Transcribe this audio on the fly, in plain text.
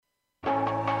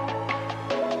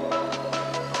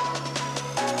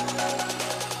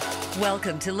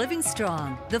Welcome to Living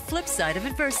Strong, the flip side of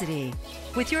adversity,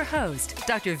 with your host,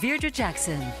 Dr. Virdra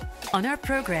Jackson. On our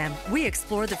program, we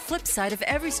explore the flip side of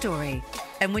every story.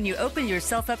 And when you open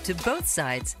yourself up to both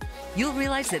sides, you'll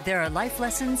realize that there are life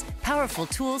lessons, powerful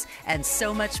tools, and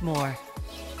so much more.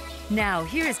 Now,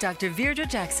 here is Dr. Virdra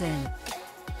Jackson.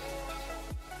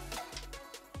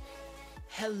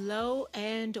 Hello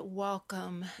and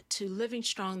welcome to Living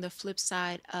Strong, the flip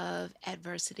side of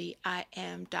adversity. I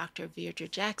am Dr. Virdra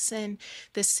Jackson,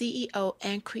 the CEO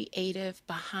and creative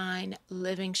behind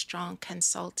Living Strong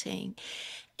Consulting.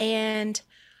 And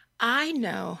I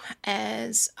know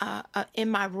as in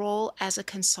my role as a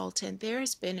consultant, there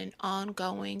has been an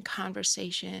ongoing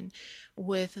conversation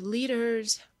with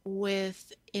leaders,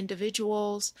 with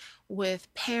individuals,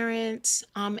 with parents,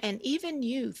 and even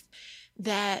youth,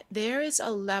 that there is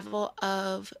a level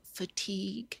of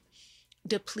fatigue,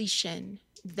 depletion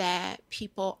that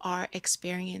people are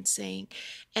experiencing.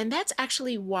 And that's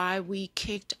actually why we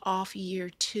kicked off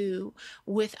year 2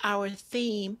 with our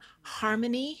theme,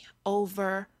 Harmony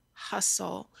Over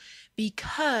Hustle,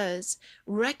 because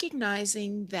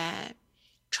recognizing that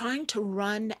trying to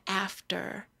run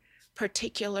after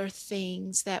particular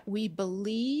things that we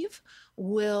believe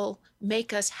will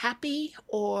make us happy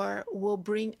or will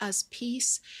bring us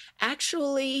peace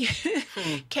actually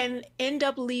can end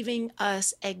up leaving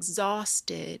us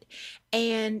exhausted.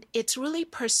 And it's really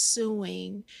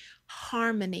pursuing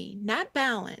harmony, not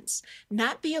balance,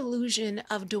 not the illusion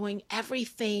of doing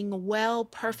everything well,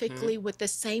 perfectly with the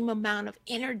same amount of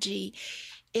energy.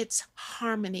 It's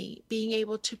harmony, being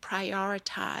able to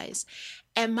prioritize.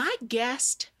 And my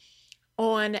guest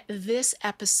on this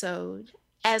episode,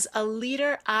 as a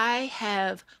leader, I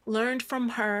have learned from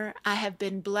her. I have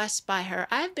been blessed by her.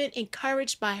 I've been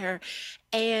encouraged by her.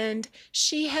 And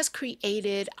she has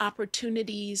created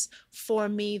opportunities for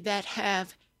me that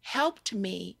have helped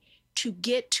me to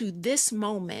get to this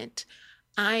moment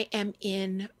I am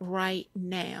in right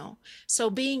now. So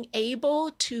being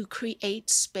able to create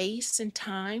space and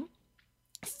time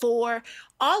for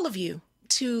all of you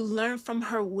to learn from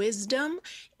her wisdom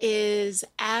is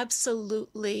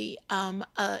absolutely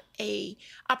a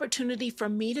opportunity for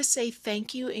me to say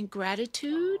thank you and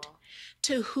gratitude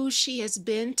to who she has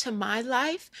been to my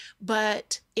life.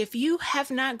 But if you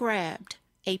have not grabbed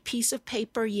a piece of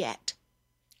paper yet,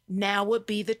 now would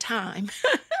be the time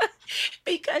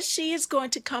because she is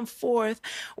going to come forth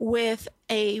with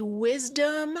a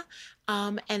wisdom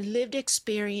and lived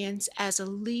experience as a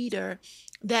leader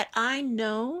that I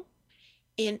know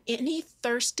in any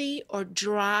thirsty or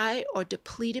dry or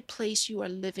depleted place you are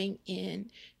living in,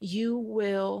 you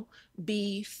will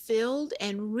be filled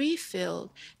and refilled,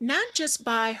 not just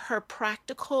by her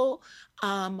practical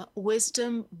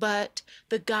wisdom, but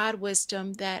the God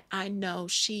wisdom that I know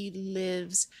she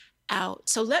lives out.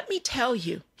 So let me tell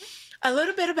you a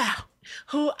little bit about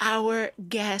who our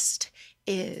guest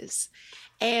is.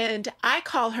 And I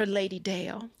call her Lady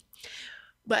Dale.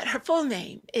 But her full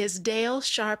name is Dale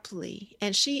Sharp Lee,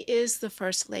 and she is the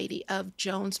First Lady of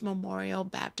Jones Memorial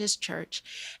Baptist Church.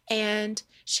 And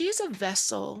she is a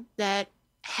vessel that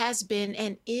has been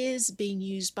and is being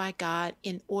used by God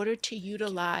in order to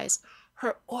utilize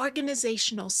her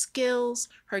organizational skills,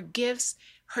 her gifts,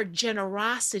 her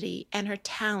generosity, and her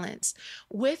talents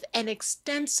with an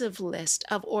extensive list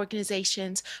of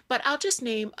organizations, but I'll just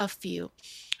name a few.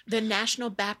 The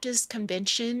National Baptist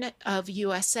Convention of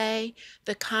USA,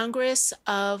 the Congress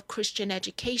of Christian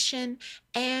Education,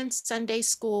 and Sunday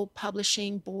School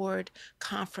Publishing Board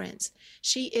Conference.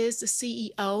 She is the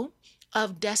CEO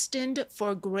of Destined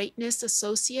for Greatness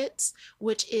Associates,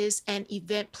 which is an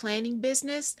event planning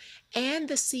business, and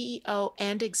the CEO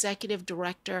and executive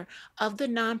director of the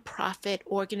nonprofit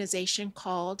organization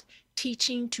called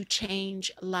Teaching to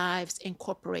Change Lives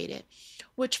Incorporated,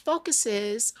 which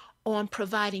focuses on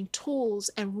providing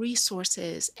tools and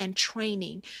resources and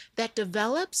training that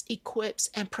develops, equips,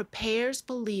 and prepares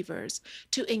believers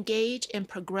to engage in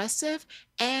progressive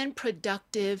and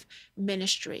productive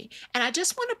ministry. And I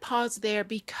just want to pause there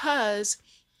because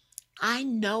I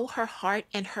know her heart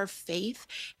and her faith,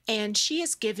 and she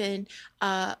has given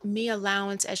me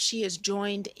allowance as she has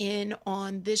joined in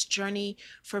on this journey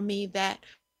for me that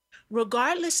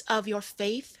regardless of your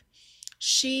faith,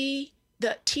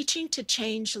 the Teaching to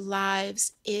Change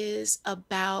Lives is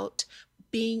about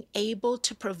being able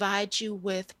to provide you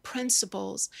with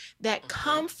principles that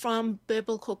come from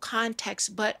biblical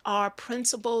context, but are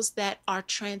principles that are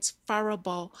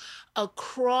transferable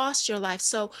across your life.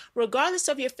 So regardless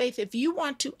of your faith, if you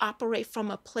want to operate from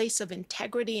a place of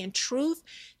integrity and truth,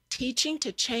 Teaching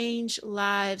to Change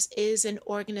Lives is an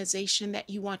organization that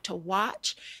you want to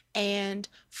watch and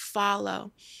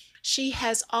follow. She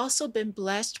has also been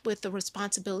blessed with the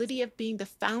responsibility of being the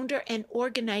founder and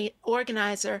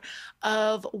organizer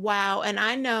of WOW. And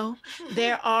I know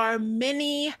there are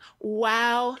many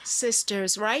WOW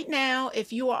sisters. Right now,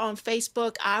 if you are on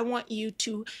Facebook, I want you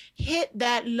to hit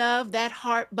that love, that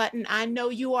heart button. I know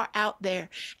you are out there.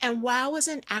 And WOW is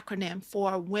an acronym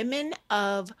for Women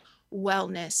of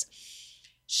Wellness.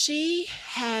 She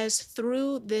has,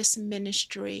 through this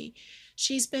ministry,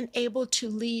 she's been able to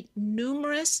lead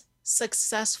numerous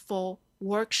successful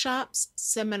workshops,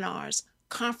 seminars,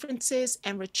 conferences,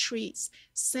 and retreats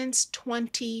since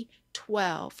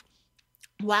 2012.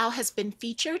 WOW has been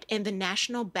featured in the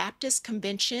National Baptist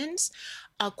Convention's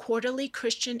quarterly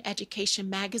Christian education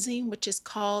magazine, which is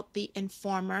called The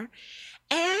Informer.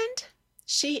 And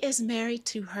she is married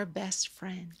to her best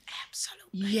friend.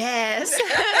 Absolutely. Yes.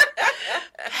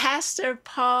 Pastor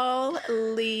Paul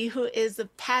Lee, who is the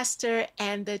pastor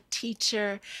and the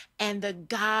teacher and the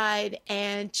guide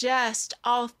and just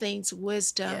all things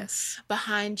wisdom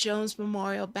behind Jones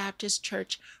Memorial Baptist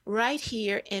Church right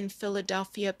here in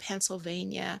Philadelphia,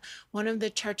 Pennsylvania. One of the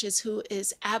churches who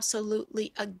is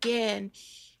absolutely, again,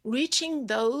 reaching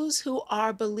those who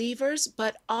are believers,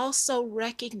 but also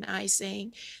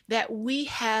recognizing that we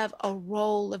have a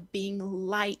role of being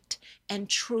light and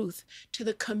truth to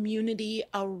the community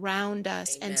around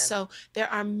us. Amen. And so there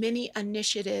are many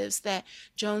initiatives that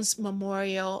Jones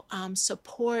Memorial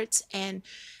supports and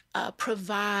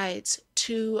provides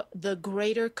to the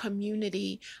greater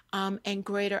community and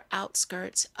greater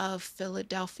outskirts of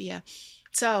Philadelphia.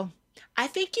 So I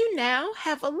think you now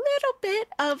have a little bit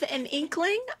of an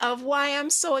inkling of why I'm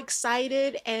so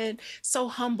excited and so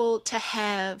humbled to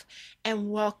have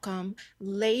and welcome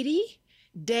Lady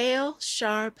Dale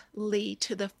Sharp Lee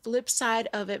to the Flip Side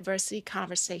of Adversity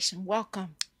Conversation.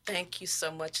 Welcome. Thank you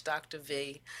so much, Dr.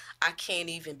 V. I can't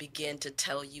even begin to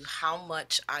tell you how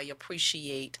much I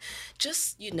appreciate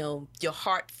just, your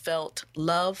heartfelt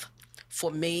love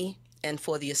for me and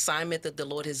for the assignment that the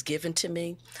Lord has given to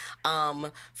me.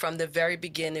 From the very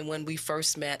beginning when we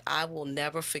first met, I will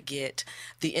never forget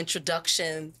the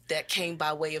introduction that came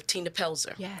by way of Tina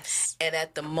Pelzer. Yes. And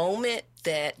at the moment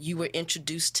that you were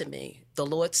introduced to me, the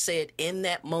Lord said in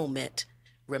that moment,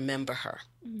 remember her.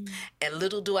 And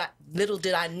little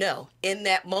did I know in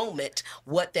that moment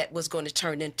what that was going to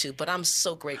turn into. But I'm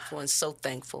so grateful and so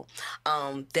thankful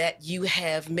that you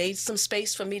have made some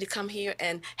space for me to come here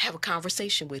and have a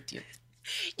conversation with you.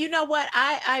 You know what?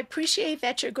 I appreciate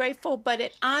that you're grateful, but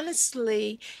it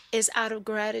honestly is out of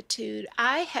gratitude.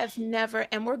 I have never,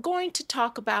 and we're going to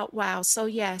talk about WOW. So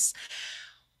yes.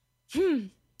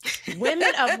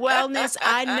 Women of Wellness,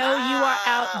 I know you are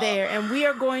out there, and we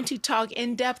are going to talk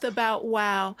in depth about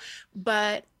WOW.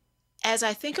 But as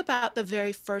I think about the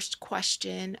very first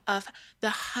question of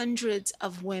the hundreds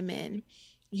of women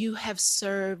you have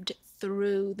served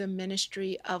through the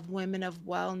ministry of Women of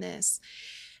Wellness,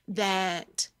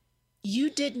 that you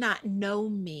did not know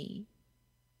me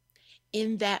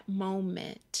in that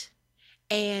moment.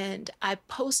 And I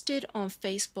posted on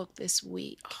Facebook this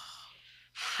week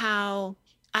how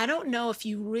I don't know if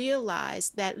you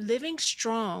realize that Living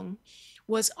Strong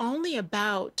was only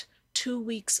about 2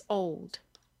 weeks old.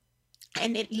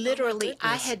 And it literally,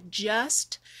 I had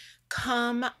just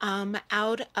come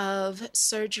out of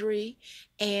surgery,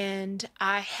 and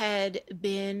I had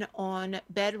been on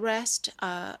bed rest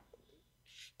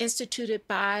instituted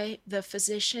by the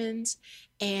physicians,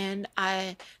 and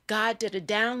God did a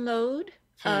download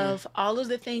of all of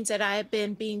the things that I have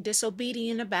been being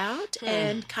disobedient about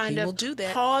and kind of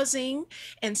pausing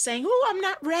and saying, oh, I'm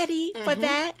not ready for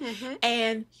that,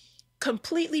 and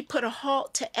completely put a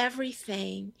halt to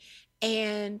everything.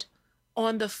 And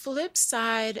on the flip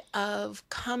side of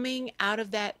coming out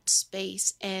of that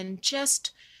space and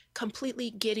just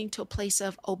completely getting to a place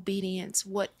of obedience,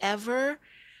 whatever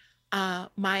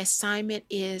my assignment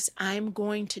is, I'm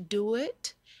going to do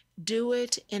it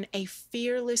in a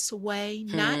fearless way,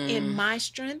 not in my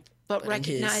strength, but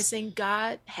recognizing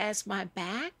God has my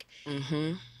back.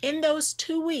 In those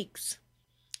 2 weeks,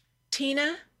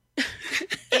 Tina,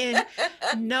 in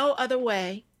no other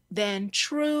way than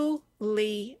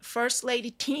truly First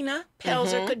Lady Tina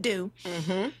Pelzer could do,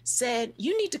 said,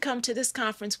 you need to come to this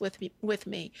conference with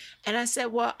me. And I said,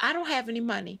 well, I don't have any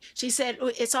money. She said,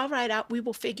 it's all right, we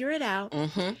will figure it out.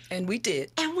 And we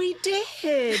did. And we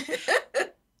did.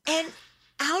 And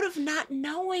out of not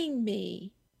knowing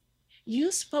me,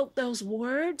 you spoke those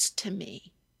words to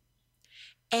me.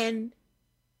 And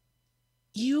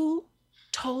you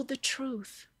told the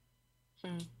truth.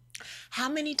 How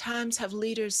many times have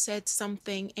leaders said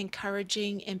something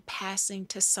encouraging in passing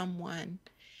to someone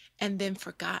and then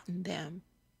forgotten them?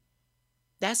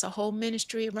 That's a whole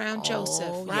ministry around Joseph,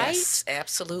 Oh, right? yes,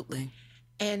 absolutely.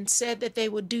 And said that they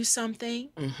would do something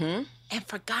Mm-hmm. and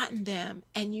forgotten them.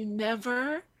 And you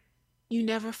never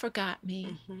forgot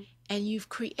me. Mm-hmm. And you've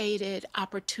created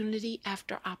opportunity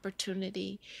after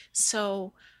opportunity.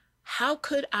 So how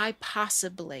could I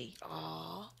possibly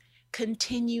Oh,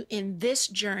 continue in this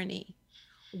journey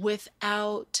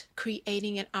without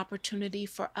creating an opportunity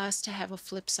for us to have a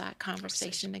flip side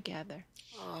conversation together?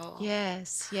 oh.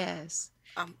 Yes, yes.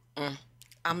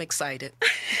 I'm excited.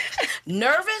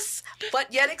 Nervous,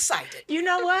 but yet excited. You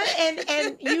know what?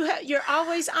 And you're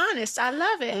always honest. I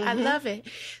love it. I love it.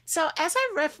 So as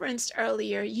I referenced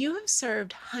earlier, you have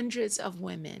served hundreds of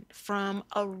women from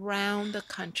around the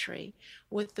country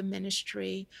with the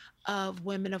ministry of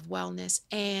Women of Wellness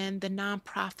and the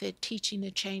nonprofit Teaching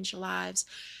to Change Lives.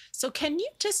 So can you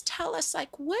just tell us,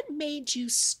 like, what made you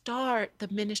start the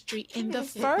ministry in the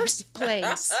first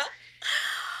place?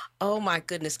 Oh my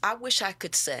goodness. I wish I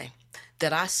could say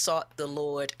that I sought the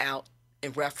Lord out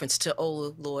in reference to,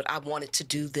 oh Lord, I wanted to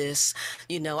do this.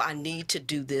 I need to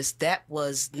do this. That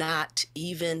was not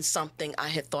even something I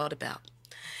had thought about.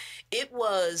 It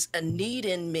was a need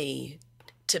in me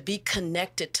to be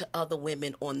connected to other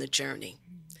women on the journey.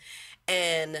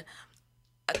 And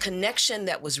a connection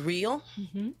that was real,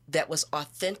 that was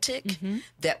authentic,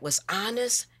 that was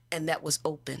honest, and that was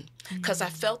open. Because I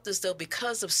felt as though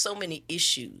because of so many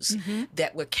issues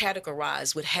that were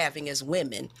categorized with having as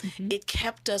women, it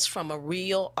kept us from a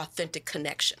real, authentic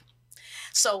connection.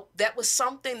 So that was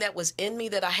something that was in me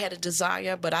that I had a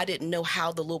desire, but I didn't know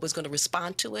how the Lord was going to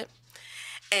respond to it.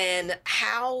 And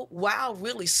how WOW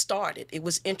really started, it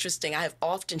was interesting. I have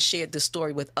often shared this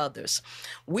story with others.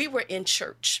 We were in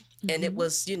church, and it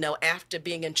was, after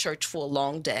being in church for a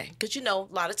long day. Because, a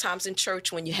lot of times in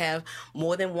church, when you have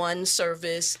more than one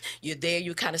service, you're there,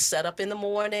 you kind of set up in the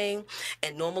morning.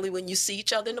 And normally when you see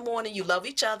each other in the morning, you love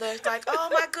each other. It's like, oh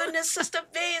my goodness, Sister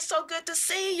V, it's so good to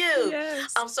see you.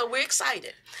 Yes. So we're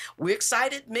excited. We're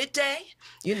excited midday.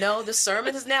 The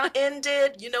sermon is now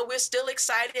ended. We're still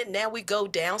excited. Now we go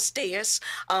downstairs,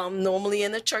 normally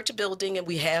in the church building, and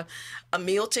we have a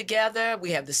meal together.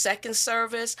 We have the second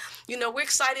service. We're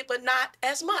excited, but not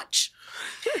as much.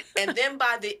 And then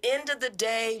by the end of the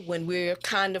day, when we're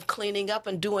kind of cleaning up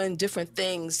and doing different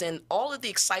things, and all of the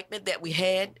excitement that we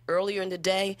had earlier in the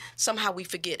day, somehow we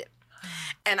forget it.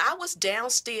 And I was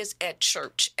downstairs at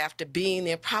church after being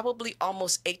there probably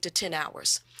almost 8 to 10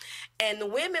 hours. And the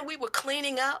women, we were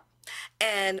cleaning up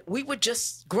and we were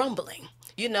just grumbling.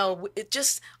 It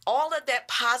just, all of that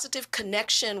positive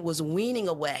connection was weaning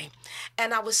away.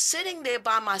 And I was sitting there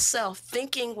by myself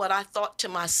thinking what I thought to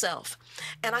myself.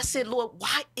 And I said, Lord,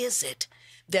 why is it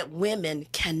that women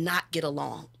cannot get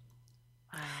along?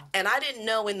 Wow. And I didn't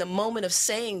know in the moment of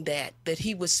saying that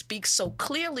he would speak so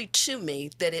clearly to me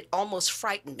that it almost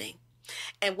frightened me.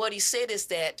 And what he said is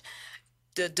that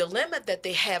the dilemma that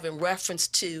they have in reference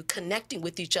to connecting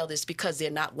with each other is because they're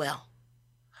not well.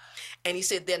 And he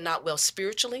said they're not well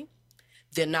spiritually,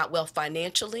 they're not well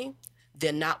financially,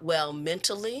 they're not well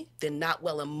mentally, they're not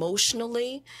well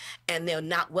emotionally, and they're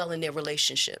not well in their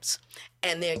relationships.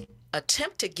 And they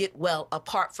attempt to get well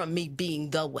apart from me being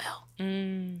the well.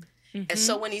 And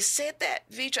so when he said that,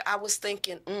 Vidra, I was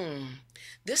thinking,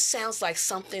 this sounds like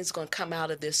something's going to come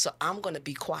out of this, so I'm going to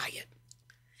be quiet.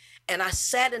 And I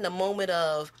sat in a moment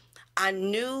of, I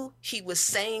knew he was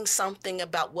saying something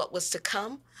about what was to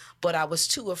come, but I was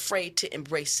too afraid to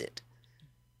embrace it.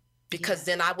 Because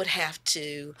then I would have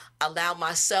to allow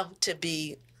myself to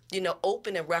be,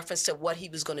 open in reference to what he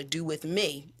was going to do with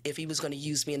me if he was going to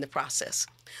use me in the process.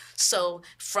 So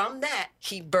from that,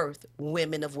 he birthed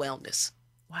Women of Wellness.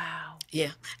 Wow.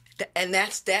 Yeah. And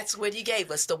that's what he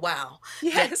gave us, the wow.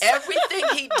 Yes. That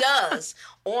everything he does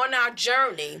on our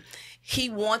journey, he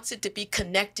wants it to be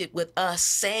connected with us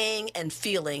saying and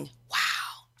feeling, wow.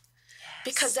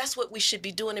 Because that's what we should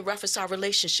be doing in reference to our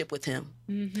relationship with him.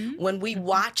 When we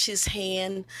watch his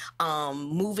hand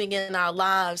moving in our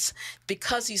lives,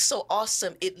 because he's so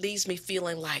awesome, it leaves me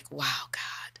feeling like, wow,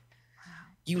 God,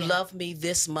 you love me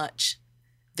this much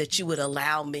that you would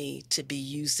allow me to be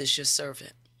used as your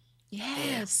servant.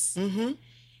 Yes. Yeah.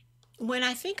 When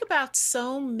I think about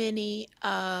so many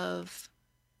of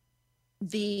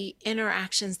the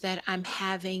interactions that I'm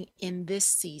having in this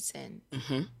season,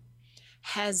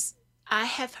 I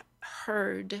have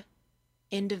heard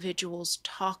individuals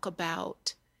talk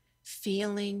about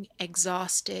feeling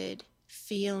exhausted,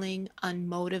 feeling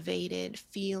unmotivated,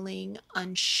 feeling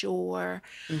unsure.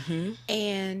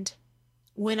 And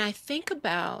when I think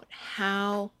about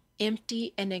how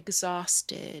empty and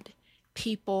exhausted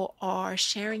people are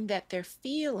sharing that they're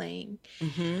feeling,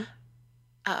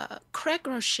 Craig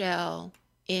Rochelle,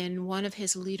 in one of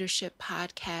his leadership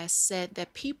podcasts, said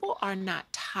that people are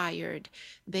not tired,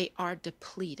 they are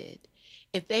depleted.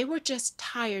 If they were just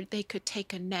tired, they could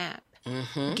take a nap,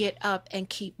 get up, and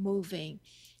keep moving.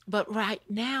 But right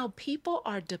now, people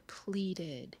are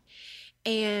depleted.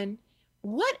 And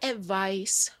what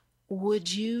advice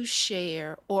would you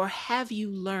share, or have you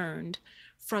learned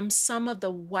from some of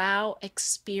the wow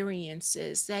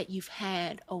experiences that you've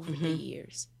had over the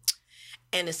years?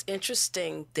 And it's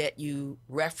interesting that you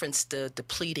referenced the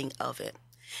depleting of it.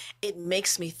 It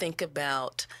makes me think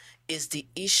about, is the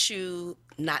issue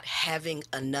not having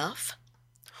enough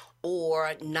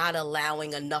or not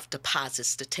allowing enough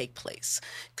deposits to take place?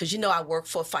 Because, I work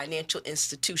for a financial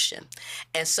institution.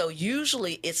 And so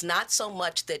usually it's not so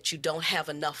much that you don't have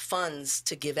enough funds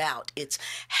to give out. It's,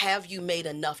 have you made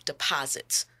enough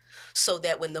deposits so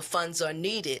that when the funds are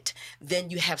needed, then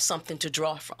you have something to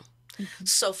draw from?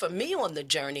 So for me on the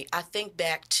journey, I think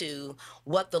back to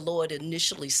what the Lord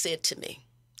initially said to me,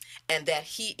 and that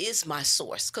he is my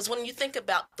source. Because when you think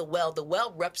about the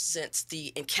well represents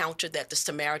the encounter that the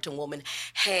Samaritan woman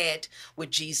had with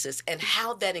Jesus and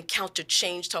how that encounter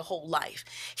changed her whole life.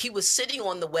 He was sitting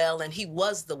on the well and he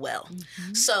was the well.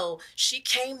 So she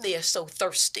came there so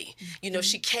thirsty.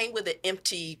 She came with an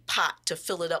empty pot to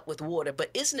fill it up with water.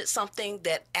 But isn't it something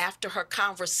that after her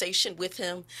conversation with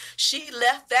him, she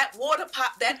left that water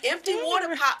pot, that empty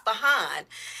water pot behind,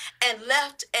 and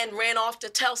left and ran off to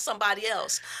tell somebody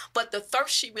else. But the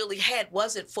thirst she really had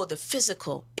wasn't for the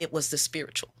physical, it was the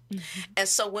spiritual. And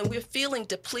so when we're feeling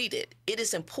depleted, it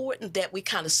is important that we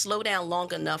kind of slow down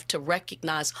long enough to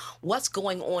recognize what's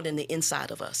going on in the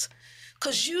inside of us.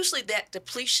 Because usually that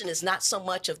depletion is not so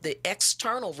much of the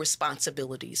external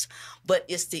responsibilities, but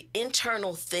it's the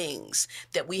internal things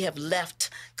that we have left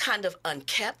kind of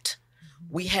unkept.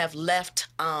 We have left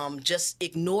just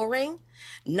ignoring,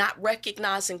 not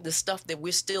recognizing the stuff that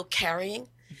we're still carrying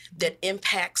that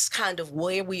impacts kind of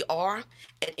where we are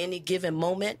at any given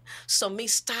moment. So me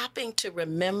stopping to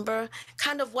remember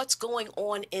kind of what's going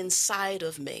on inside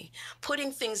of me,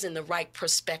 putting things in the right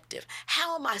perspective.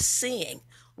 How am I seeing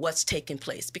what's taking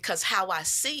place? Because how I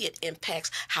see it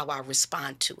impacts how I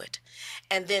respond to it.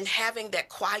 And then having that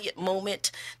quiet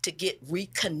moment to get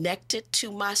reconnected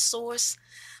to my source,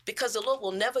 because the Lord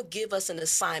will never give us an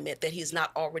assignment that he's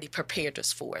not already prepared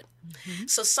us for it.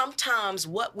 So sometimes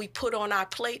what we put on our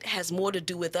plate has more to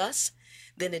do with us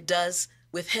than it does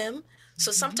with him.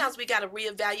 So sometimes we got to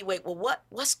reevaluate, well,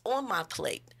 what's on my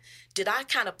plate? Did I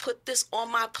kind of put this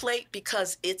on my plate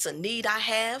because it's a need I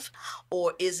have,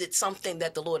 or is it something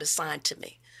that the Lord assigned to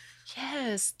me?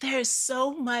 Yes, there's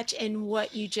so much in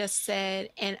what you just said.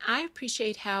 And I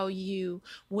appreciate how you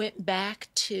went back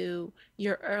to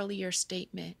your earlier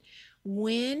statement.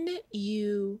 When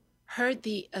you heard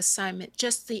the assignment,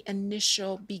 just the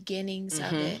initial beginnings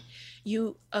of it,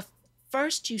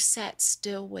 first you sat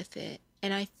still with it.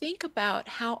 And I think about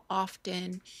how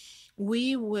often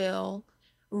we will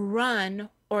run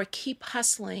or keep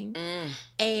hustling,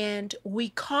 and we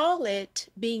call it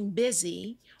being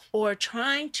busy or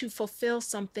trying to fulfill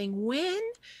something, when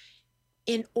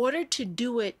in order to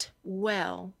do it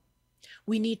well,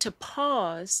 we need to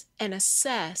pause and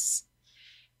assess,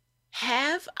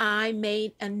 have I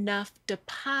made enough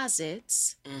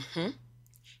deposits?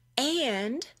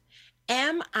 And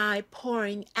am I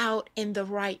pouring out in the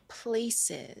right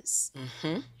places?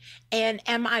 And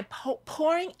am I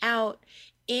pouring out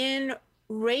in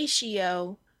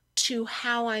ratio to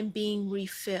how I'm being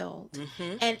refilled?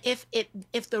 And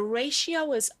if the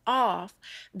ratio is off,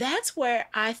 that's where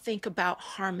I think about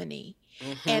harmony.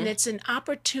 And it's an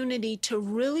opportunity to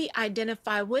really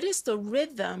identify what is the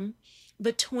rhythm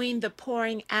between the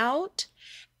pouring out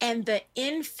and the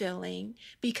infilling,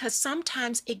 because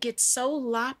sometimes it gets so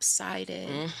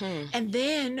lopsided. And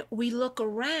then we look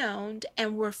around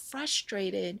and we're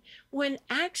frustrated, when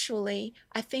actually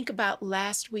I think about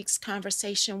last week's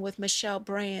conversation with Michelle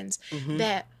Brands,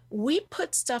 that we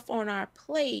put stuff on our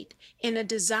plate in a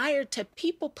desire to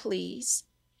people please,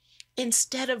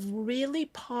 instead of really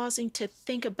pausing to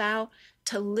think about,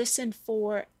 to listen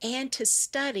for, and to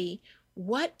study,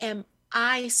 what am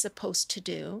I supposed to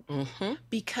do?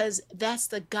 Because that's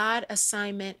the God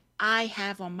assignment I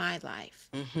have on my life.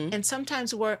 And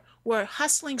sometimes we're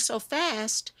hustling so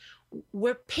fast,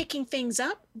 we're picking things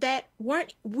up that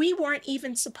we weren't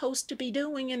even supposed to be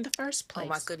doing in the first place. Oh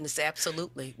my goodness,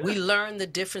 absolutely. We learn the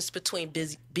difference between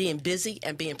being busy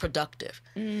and being productive,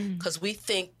 because we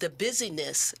think the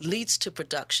busyness leads to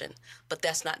production, but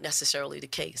that's not necessarily the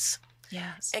case.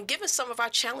 Yes. And given some of our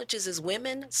challenges as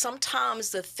women, sometimes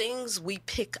the things we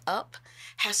pick up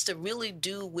has to really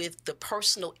do with the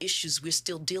personal issues we're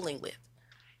still dealing with.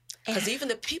 Because even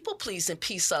the people pleasing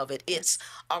piece of it, it's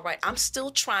all right, I'm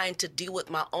still trying to deal with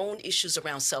my own issues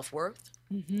around self-worth,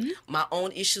 my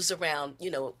own issues around,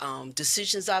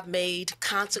 decisions I've made,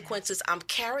 consequences. I'm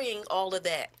carrying all of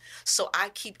that. So I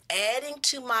keep adding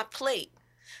to my plate,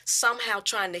 somehow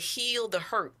trying to heal the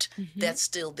hurt that's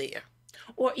still there.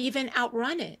 Or even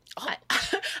outrun it. Oh.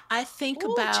 I think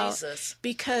Ooh, about, Jesus.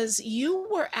 because you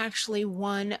were actually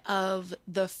one of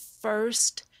the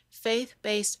first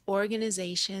faith-based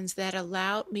organizations that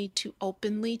allowed me to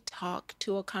openly talk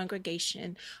to a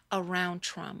congregation around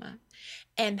trauma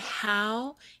and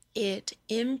how it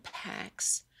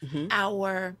impacts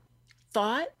our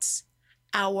thoughts,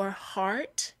 our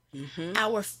heart,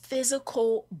 our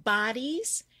physical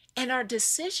bodies, and our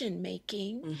decision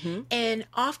making. And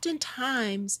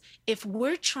oftentimes, if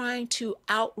we're trying to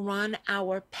outrun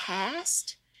our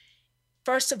past,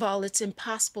 first of all, it's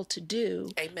impossible to do.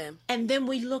 Amen. And then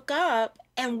we look up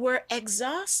and we're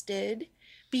exhausted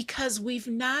because we've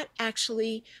not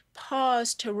actually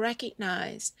paused to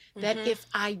recognize that if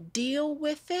I deal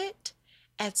with it,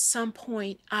 at some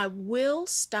point I will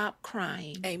stop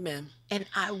crying. Amen. And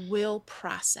I will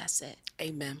process it.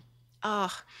 Amen.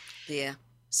 Yeah.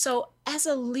 So as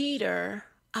a leader,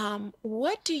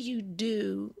 what do you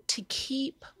do to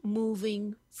keep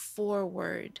moving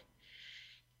forward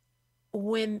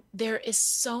when there is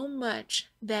so much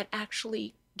that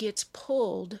actually gets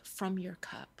pulled from your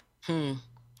cup?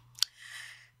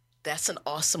 That's an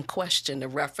awesome question in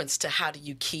reference to how do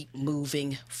you keep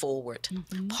moving forward.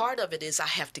 Part of it is I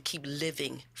have to keep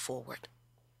living forward.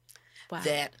 Wow.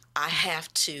 That I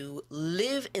have to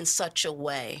live in such a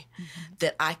way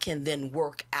that I can then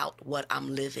work out what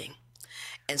I'm living.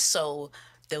 And so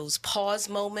those pause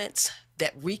moments,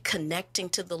 that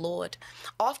reconnecting to the Lord,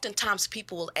 oftentimes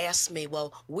people will ask me,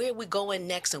 well, where are we going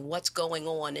next and what's going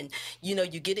on? And,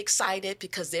 you get excited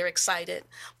because they're excited.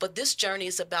 But this journey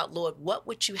is about, Lord, what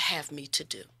would you have me to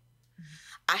do?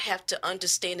 I have to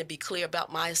understand and be clear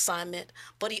about my assignment,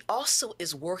 but he also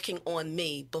is working on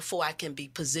me before I can be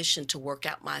positioned to work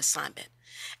out my assignment.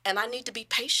 And I need to be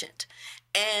patient.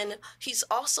 And he's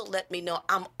also let me know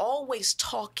I'm always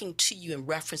talking to you in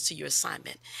reference to your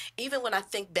assignment. Even when I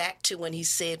think back to when he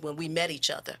said when we met each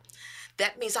other,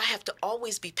 that means I have to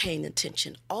always be paying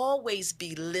attention, always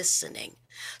be listening.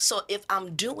 So if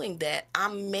I'm doing that,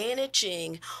 I'm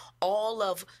managing all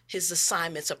of his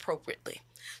assignments appropriately.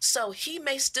 So he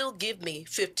may still give me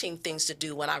 15 things to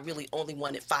do when I really only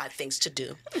wanted 5 things to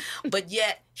do. But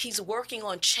yet he's working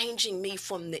on changing me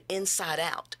from the inside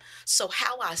out. So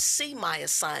how I see my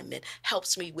assignment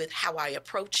helps me with how I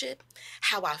approach it,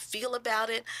 how I feel about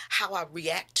it, how I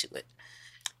react to it.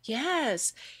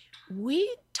 Yes.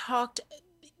 We talked,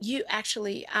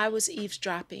 I was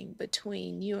eavesdropping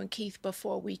between you and Keith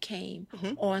before we came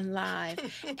on live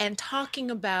and talking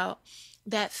about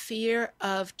that fear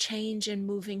of change and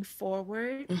moving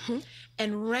forward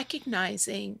and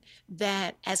recognizing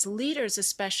that as leaders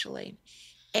especially,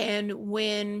 and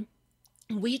when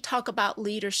we talk about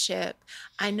leadership,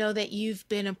 I know that you've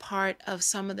been a part of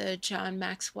some of the John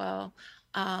Maxwell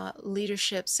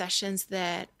leadership sessions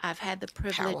that I've had the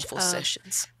privilege Powerful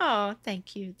sessions. Oh,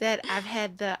 thank you. That I've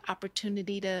had the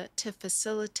opportunity to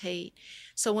facilitate.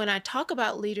 So when I talk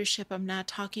about leadership, I'm not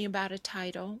talking about a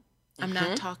title. I'm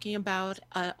not talking about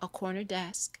a corner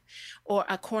desk or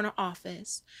a corner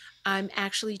office. I'm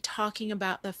actually talking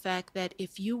about the fact that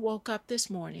if you woke up this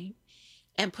morning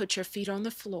and put your feet on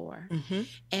the floor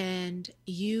and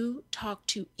you talk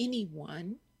to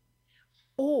anyone,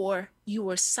 or you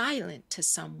were silent to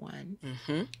someone,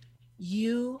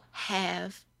 you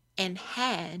have and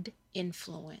had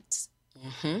influence.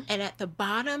 And at the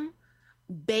bottom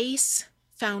base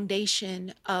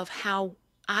foundation of how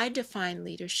I define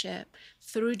leadership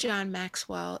through John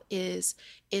Maxwell is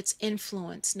its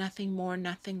influence, nothing more,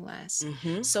 nothing less.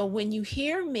 So when you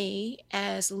hear me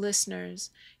as listeners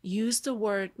use the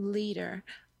word leader,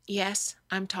 yes,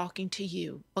 I'm talking to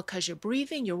you because you're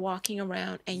breathing, you're walking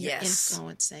around, and you're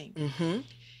influencing.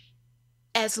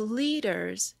 As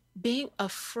leaders, being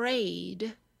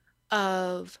afraid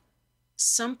of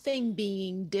something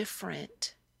being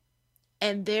different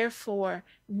and therefore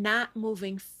not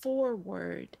moving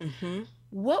forward,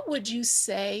 what would you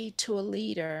say to a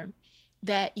leader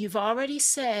that you've already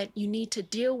said you need to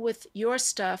deal with your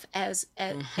stuff and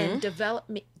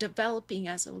developing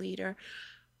as a leader,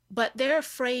 but they're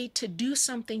afraid to do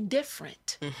something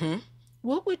different?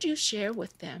 What would you share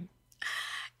with them?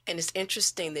 And it's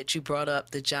interesting that you brought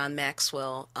up the John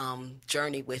Maxwell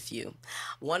journey with you.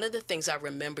 One of the things I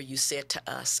remember you said to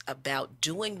us about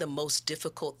doing the most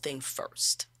difficult thing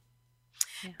first.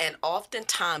 Yeah. And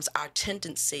oftentimes our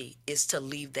tendency is to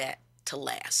leave that to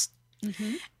last.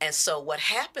 Mm-hmm. And so what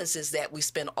happens is that we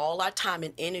spend all our time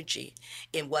and energy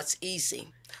in what's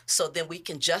easy. So then we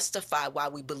can justify why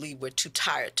we believe we're too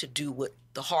tired to do what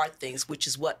the hard things, which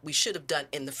is what we should have done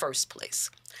in the first place.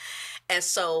 And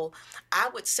so I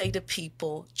would say to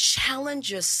people,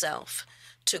 challenge yourself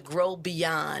to grow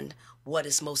beyond what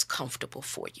is most comfortable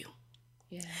for you.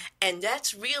 Yeah. And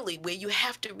that's really where you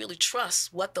have to really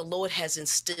trust what the Lord has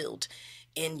instilled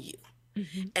in you.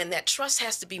 Mm-hmm. And that trust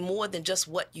has to be more than just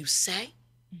what you say,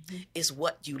 is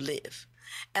what you live.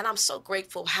 And I'm so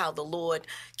grateful how the Lord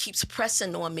keeps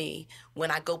pressing on me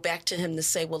when I go back to him to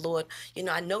say, well, Lord,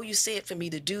 I know you said for me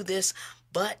to do this,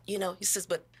 but, he says,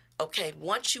 but okay,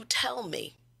 once you tell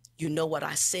me, you know what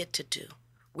I said to do.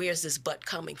 Where's this but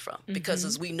coming from? Because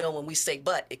as we know, when we say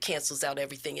but, it cancels out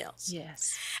everything else.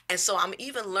 Yes. And so I'm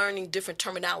even learning different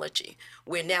terminology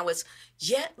where now it's,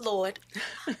 yet, Lord,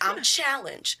 I'm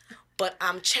challenged. But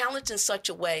I'm challenged in such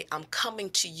a way, I'm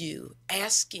coming to you,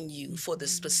 asking you for the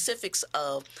specifics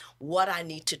of what I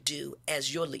need to do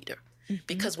as your leader.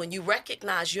 Because when you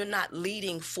recognize you're not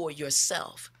leading for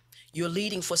yourself, you're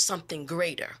leading for something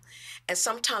greater. And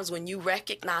sometimes when you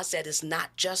recognize that it's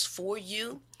not just for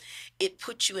you, it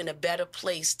puts you in a better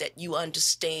place that you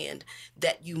understand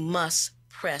that you must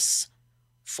press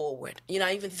forward.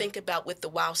 I even think about with the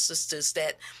Wow Sisters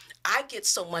that I get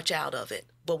so much out of it,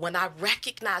 but when I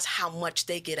recognize how much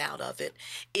they get out of it,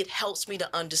 it helps me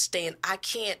to understand I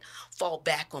can't fall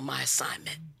back on my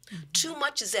assignment. Too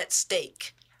much is at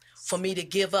stake for me to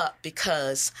give up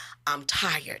because I'm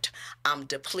tired, I'm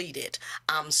depleted,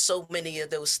 I'm so many of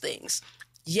those things.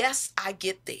 Yes, I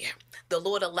get there. The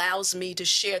Lord allows me to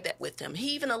share that with them.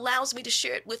 He even allows me to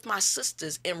share it with my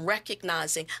sisters in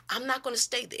recognizing I'm not going to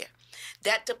stay there.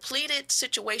 That depleted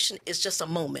situation is just a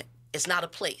moment. It's not a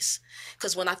place.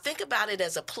 Because when I think about it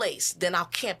as a place, then I'll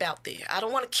camp out there. I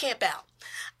don't want to camp out.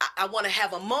 I want to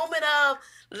have a moment of,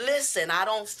 listen, I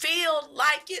don't feel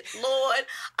like it, Lord.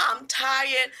 I'm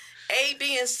tired, A,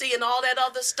 B, and C, and all that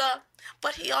other stuff.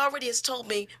 But he already has told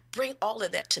me, bring all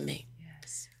of that to me.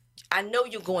 Yes. I know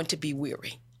you're going to be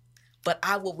weary, but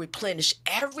I will replenish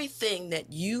everything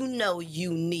that you know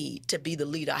you need to be the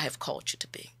leader I have called you to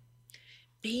be.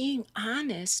 Being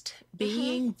honest,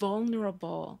 being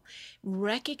vulnerable,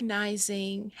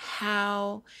 recognizing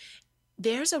how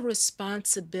there's a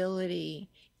responsibility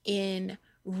in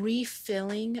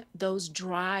refilling those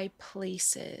dry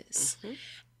places.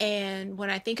 And when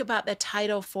I think about the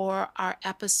title for our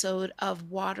episode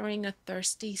of Watering a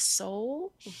Thirsty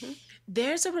Soul,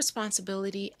 there's a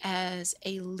responsibility as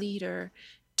a leader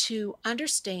to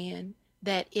understand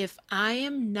that if I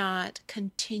am not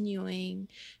continuing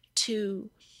to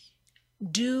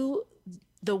do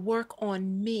the work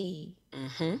on me,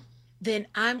 then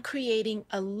I'm creating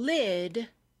a lid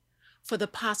for the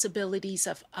possibilities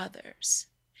of others.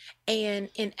 And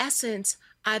in essence,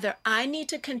 either I need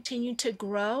to continue to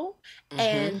grow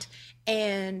and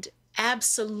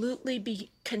absolutely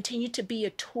continue to be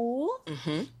a tool,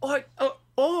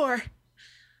 or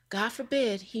God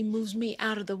forbid, he moves me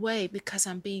out of the way because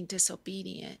I'm being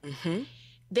disobedient.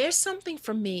 There's something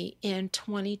for me in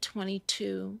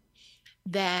 2022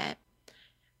 that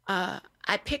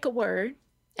I pick a word,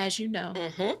 as you know,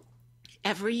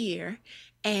 every year.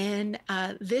 And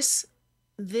this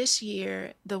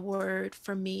year, the word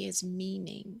for me is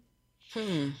meaning.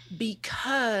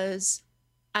 Because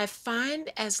I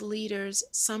find as leaders,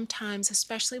 sometimes,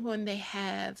 especially when they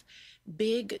have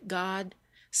big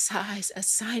God-size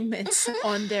assignments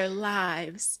on their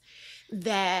lives,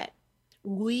 that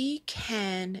we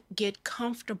can get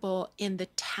comfortable in the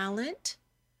talent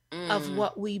of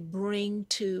what we bring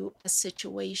to a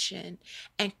situation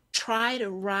and try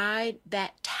to ride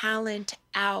that talent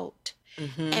out.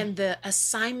 And the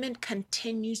assignment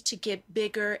continues to get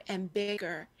bigger and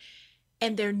bigger.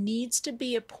 And there needs to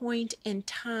be a point in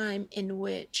time in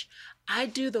which I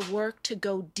do the work to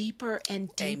go deeper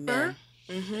and deeper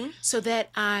so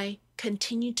that I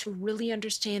continue to really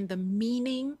understand the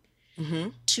meaning,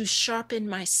 to sharpen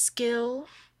my skill,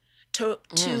 to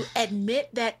admit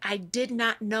that I did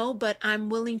not know, but I'm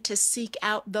willing to seek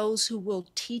out those who will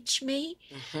teach me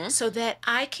so that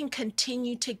I can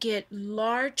continue to get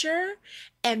larger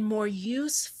and more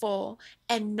useful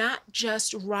and not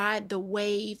just ride the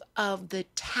wave of the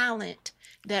talent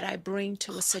that I bring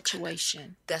to a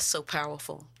situation. That's so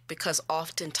powerful. because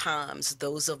oftentimes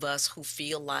those of us who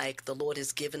feel like the Lord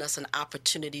has given us an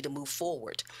opportunity to move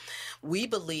forward, we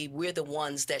believe we're the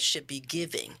ones that should be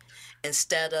giving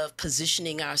instead of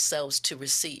positioning ourselves to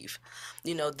receive.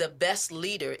 You know, the best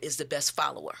leader is the best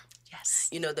follower. Yes.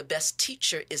 You know, the best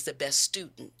teacher is the best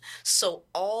student. So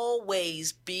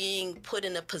always being put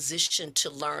in a position to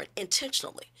learn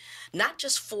intentionally, not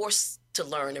just forced to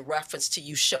learn in reference to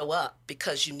you show up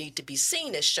because you need to be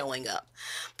seen as showing up,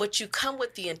 but you come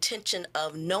with the intention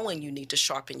of knowing you need to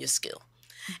sharpen your skill.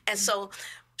 And so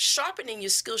sharpening your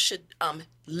skill should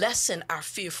lessen our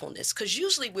fearfulness, because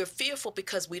usually we're fearful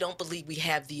because we don't believe we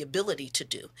have the ability to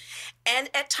do. And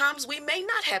at times we may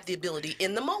not have the ability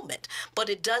in the moment, but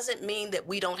it doesn't mean that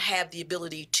we don't have the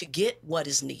ability to get what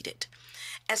is needed.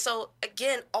 And so,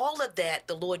 again, all of that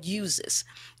the Lord uses,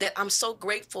 that I'm so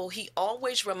grateful. He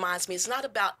always reminds me it's not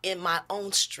about in my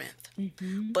own strength,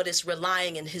 but it's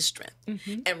relying in his strength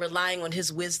and relying on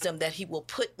his wisdom that he will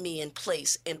put me in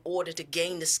place in order to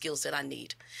gain the skills that I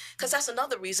need. Because that's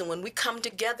another reason when we come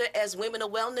together as women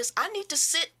of wellness, I need to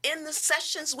sit in the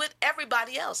sessions with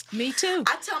everybody else. Me too.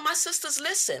 I tell my sisters,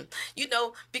 listen, you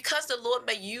know, because the Lord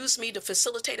may use me to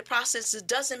facilitate a process, it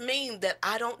doesn't mean that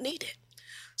I don't need it.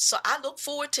 So I look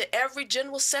forward to every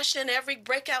general session, every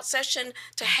breakout session,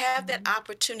 to have that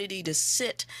opportunity to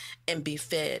sit and be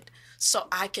fed so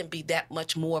I can be that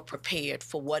much more prepared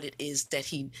for what it is that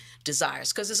he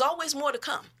desires. Because there's always more to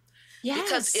come. Yes.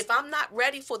 Because if I'm not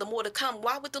ready for the more to come,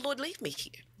 why would the Lord leave me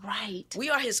here? Right.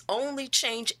 We are his only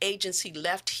change agents. He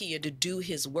left here to do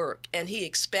his work, and he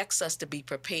expects us to be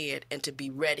prepared and to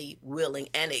be ready, willing,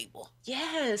 and able.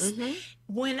 Yes.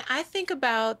 When I think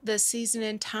about the season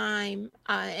and time,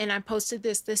 and I posted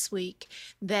this week,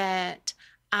 that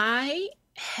I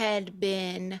had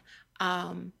been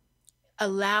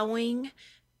allowing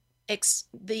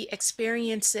the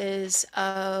experiences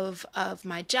of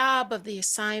my job, of the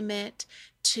assignment,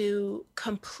 to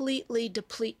completely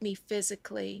deplete me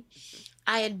physically.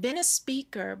 I had been a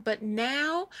speaker, but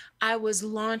now I was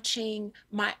launching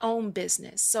my own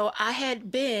business. So I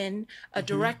had been a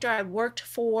director. I worked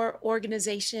for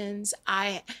organizations.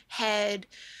 I had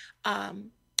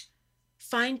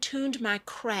fine-tuned my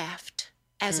craft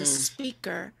as a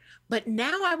speaker. But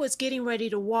now I was getting ready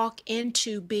to walk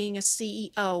into being a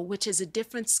CEO, which is a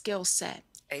different skill set.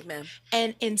 Amen.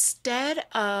 And instead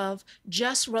of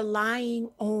just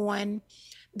relying on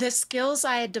the skills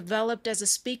I had developed as a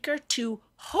speaker to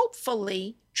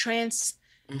hopefully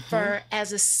transfer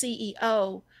as a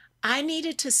CEO, I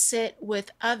needed to sit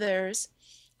with others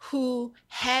who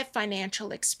had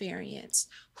financial experience,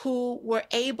 who were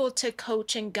able to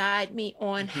coach and guide me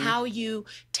on how you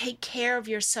take care of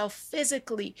yourself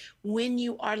physically when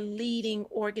you are leading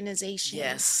organizations.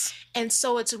 Yes. And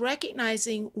so it's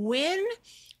recognizing when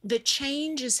the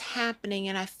change is happening,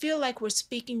 and I feel like we're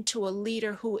speaking to a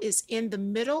leader who is in the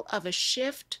middle of a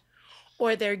shift,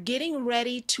 or they're getting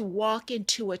ready to walk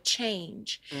into a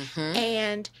change,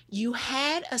 and you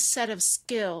had a set of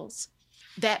skills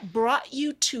that brought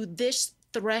you to this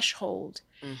threshold.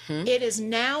 It is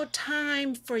now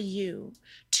time for you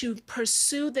to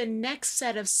pursue the next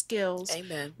set of skills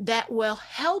that will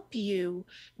help you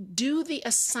do the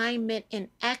assignment in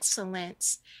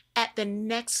excellence at the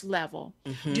next level.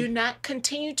 Do not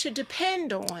continue to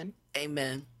depend on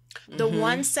the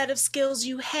one set of skills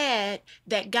you had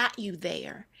that got you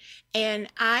there. And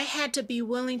I had to be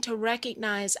willing to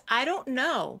recognize, I don't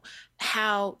know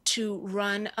how to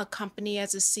run a company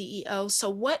as a CEO. So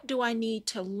what do I need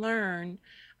to learn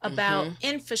about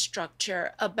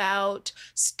infrastructure, about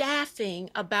staffing,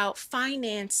 about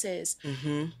finances?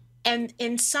 And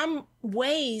in some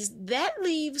ways, that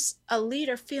leaves a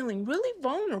leader feeling really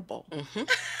vulnerable.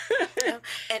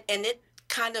 And it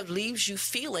kind of leaves you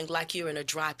feeling like you're in a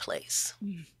dry place.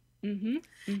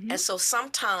 And so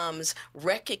sometimes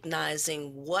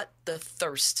recognizing what the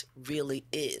thirst really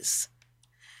is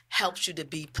helps you to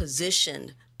be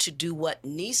positioned to do what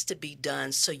needs to be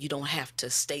done so you don't have to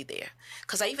stay there.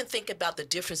 Because I even think about the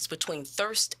difference between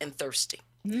thirst and thirsty.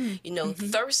 You know,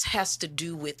 thirst has to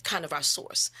do with kind of our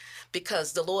source,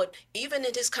 because the Lord, even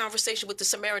in his conversation with the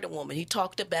Samaritan woman, he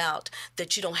talked about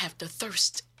that you don't have to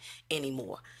thirst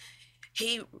anymore.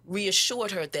 He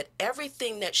reassured her that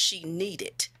everything that she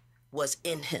needed was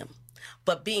in him.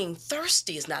 But being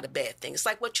thirsty is not a bad thing. It's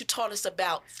like what you taught us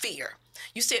about fear.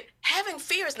 You said having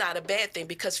fear is not a bad thing,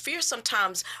 because fear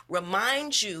sometimes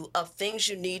reminds you of things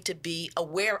you need to be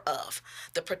aware of,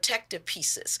 the protective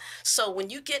pieces. So when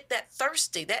you get that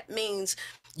thirsty, that means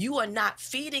you are not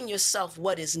feeding yourself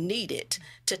what is needed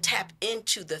to tap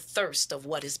into the thirst of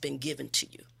what has been given to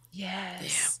you.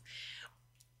 Yes.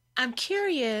 I'm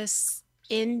curious,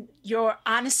 in your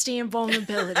honesty and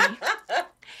vulnerability,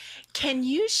 can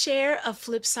you share a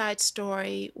flip side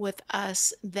story with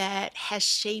us that has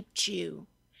shaped you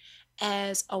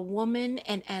as a woman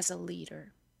and as a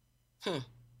leader?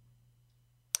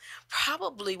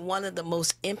 Probably one of the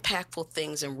most impactful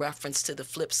things in reference to the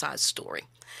flip side story,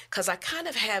 because I kind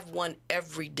of have one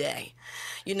every day.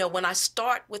 You know, when I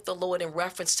start with the Lord in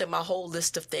reference to my whole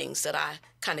list of things that I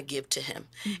kind of give to him.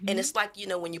 And it's like, you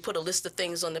know, when you put a list of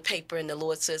things on the paper and the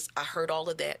Lord says, I heard all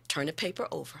of that, turn the paper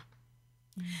over.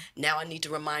 Now I need to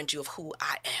remind you of who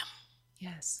I am.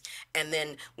 Yes. And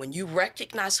then when you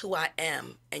recognize who I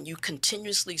am and you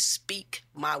continuously speak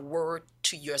my word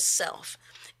to yourself,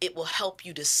 it will help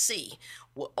you to see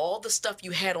what all the stuff you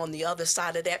had on the other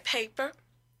side of that paper,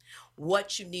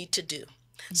 what you need to do.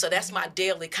 So that's my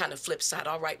daily kind of flip side.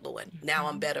 All right, Lord, now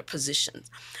I'm better positioned.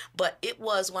 But it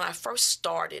was when I first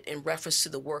started in reference to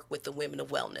the work with the Women of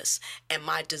Wellness and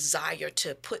my desire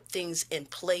to put things in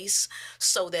place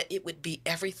so that it would be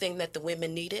everything that the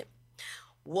women needed.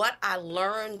 What I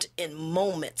learned in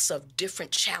moments of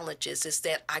different challenges is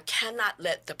that I cannot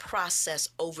let the process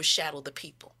overshadow the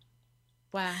people.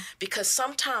 Wow. Because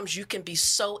sometimes you can be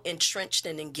so entrenched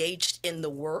and engaged in the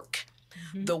work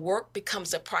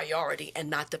becomes a priority and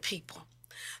not the people.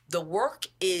 The work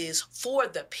is for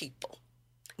the people,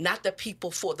 not the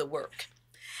people for the work.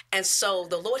 And so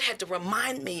the Lord had to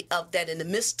remind me of that in the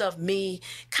midst of me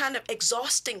kind of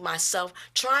exhausting myself,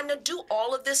 trying to do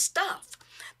all of this stuff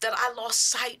that I lost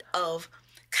sight of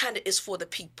kind of is for the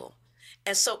people.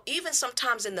 And so even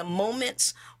sometimes in the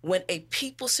moments when a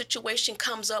people situation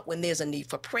comes up, when there's a need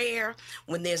for prayer,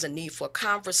 when there's a need for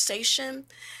conversation,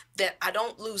 that I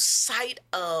don't lose sight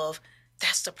of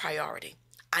that's the priority.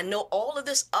 I know all of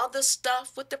this other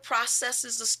stuff with the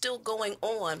processes are still going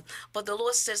on, but the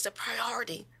Lord says the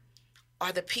priority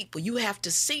are the people. You have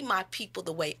to see my people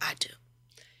the way I do.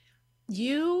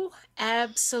 You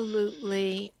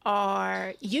absolutely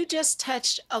are. You just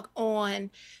touched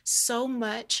on so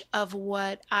much of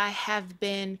what I have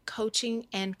been coaching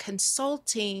and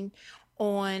consulting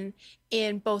on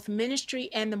in both ministry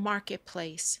and the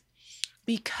marketplace.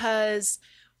 Because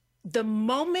the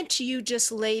moment you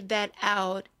just laid that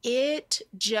out, it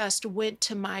just went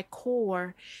to my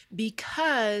core,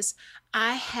 because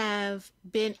I have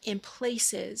been in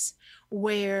places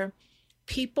where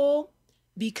people,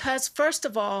 because first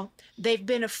of all, they've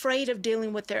been afraid of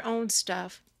dealing with their own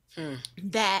stuff,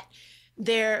 that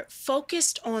they're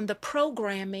focused on the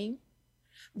programming,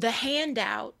 the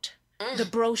handout, the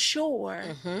brochure,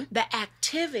 the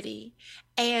activity,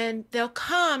 and they'll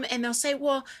come and they'll say,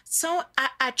 well, so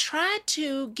I tried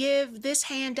to give this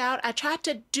handout, I tried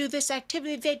to do this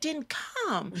activity, they didn't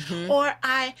come. Or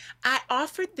I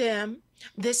offered them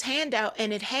this handout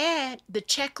and it had the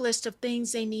checklist of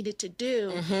things they needed to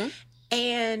do.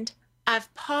 And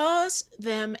I've paused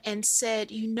them and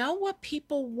said, you know what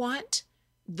people want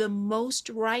the most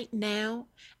right now,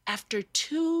 after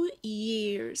 2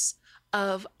 years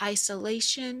of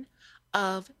isolation,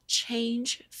 of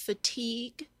change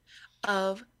fatigue,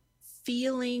 of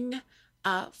feeling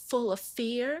full of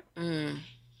fear?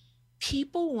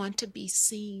 People want to be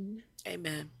seen.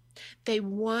 Amen. They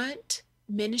want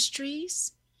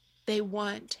ministries. They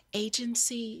want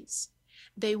agencies.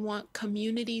 They want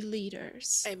community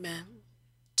leaders. Amen.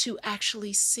 To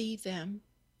actually see them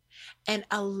and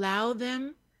allow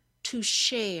them to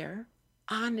share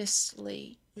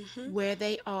honestly where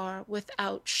they are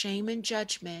without shame and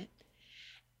judgment,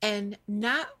 and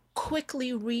not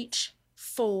quickly reach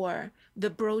for the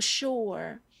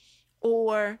brochure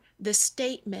or the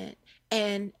statement.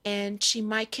 And she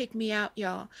might kick me out,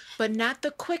 y'all, but not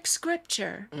the quick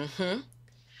scripture,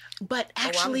 but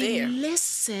actually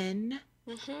listen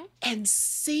and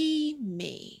see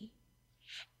me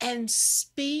and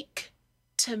speak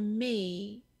to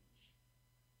me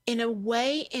in a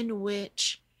way in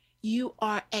which you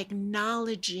are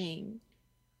acknowledging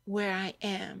where I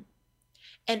am.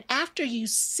 And after you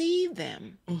see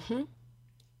them,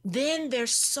 then their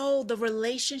soul, the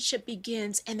relationship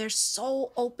begins and their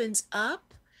soul opens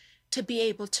up to be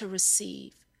able to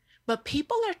receive. But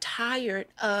people are tired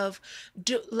of,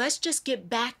 let's just get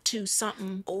back to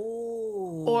something.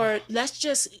 Or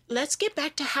let's get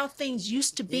back to how things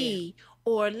used to be.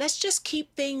 Or let's just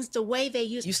keep things the way they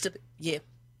used to be. Yeah.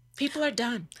 People are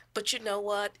done. But you know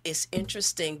what? It's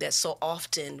interesting that so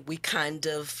often we kind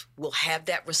of will have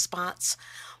that response.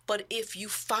 But if you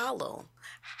follow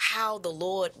how the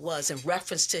Lord was in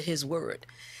reference to his word,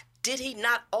 did he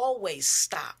not always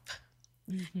stop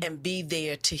and be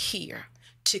there to hear,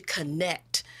 to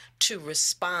connect, to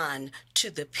respond to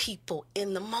the people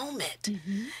in the moment.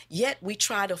 Yet we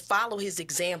try to follow his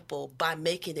example by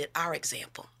making it our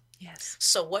example. Yes.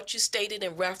 So what you stated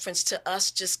in reference to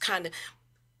us, just kind of,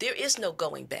 there is no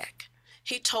going back.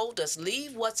 He told us,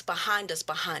 leave what's behind us,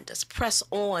 press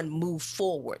on, move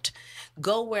forward,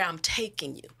 go where I'm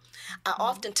taking you. I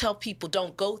often tell people,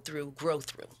 don't go through, grow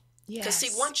through. Because see,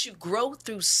 once you grow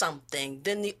through something,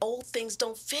 then the old things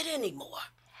don't fit anymore.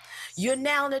 You're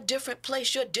now in a different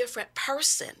place. You're a different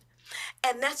person.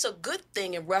 And that's a good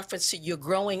thing in reference to you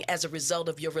growing as a result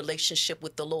of your relationship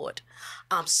with the Lord.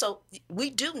 So we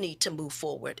do need to move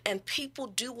forward. And people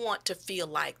do want to feel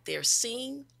like they're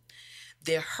seen,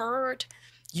 they're heard,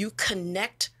 you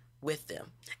connect with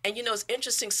them. And you know, it's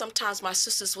interesting, sometimes my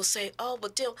sisters will say, oh,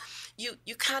 but Dil,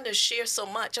 you kind of share so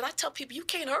much. And I tell people, you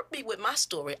can't hurt me with my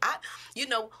story.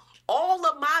 All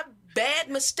of my bad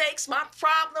mistakes, my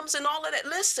problems and all of that,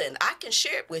 listen, I can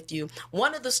share it with you.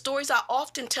 One of the stories I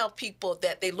often tell people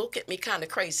that they look at me kind of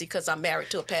crazy because I'm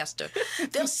married to a pastor.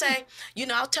 They'll say,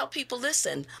 I'll tell people,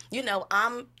 listen,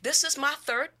 this is my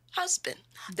third husband.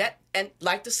 And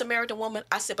like the Samaritan woman,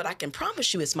 I said, but I can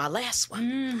promise you it's my last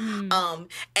one.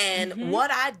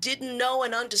 What I didn't know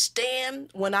and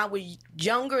understand when I was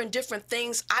younger and different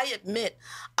things, I admit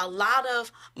a lot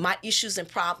of my issues and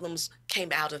problems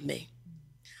came out of me.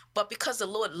 But because the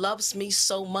Lord loves me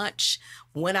so much,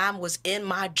 when I was in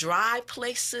my dry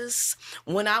places,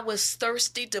 when I was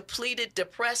thirsty, depleted,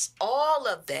 depressed, all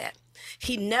of that,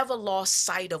 he never lost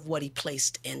sight of what he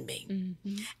placed in me.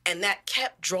 And that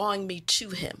kept drawing me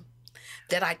to him,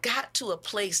 that I got to a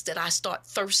place that I start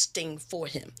thirsting for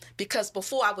him. Because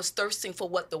before I was thirsting for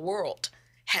what the world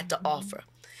had to offer.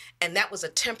 And that was a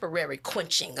temporary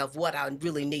quenching of what I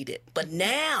really needed. But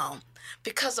now,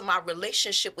 because of my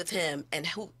relationship with him and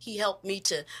who he helped me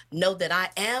to know that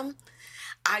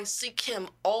I seek him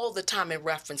all the time in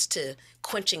reference to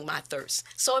quenching my thirst.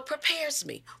 So it prepares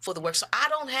me for the work. So I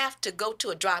don't have to go to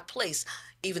a dry place,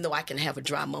 even though I can have a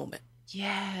dry moment.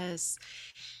 Yes.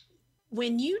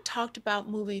 When you talked about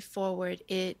moving forward,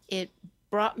 it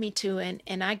brought me to,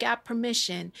 and I got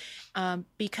permission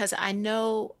because I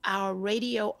know our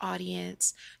radio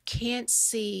audience can't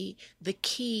see the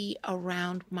key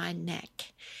around my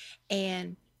neck.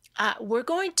 And we're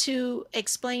going to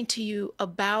explain to you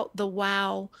about the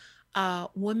WOW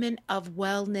Women of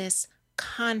Wellness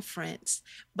Conference,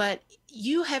 but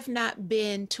you have not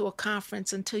been to a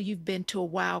conference until you've been to a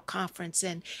WOW conference.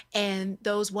 And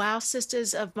those WOW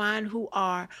sisters of mine who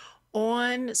are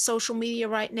on social media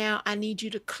right now, I need you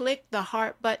to click the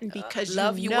heart button because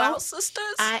love you, WOW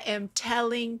sisters. I am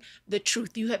telling the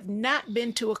truth. You have not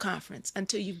been to a conference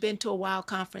until you've been to a WOW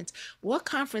conference. What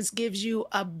conference gives you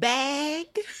a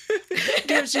bag,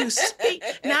 gives you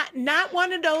not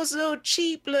one of those little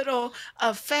cheap little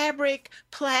fabric,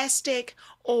 plastic,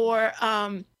 or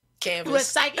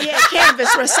canvas.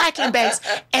 Canvas recycling bags,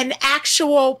 an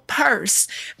actual purse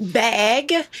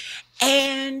bag,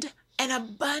 and an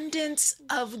abundance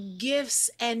of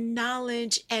gifts and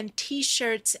knowledge and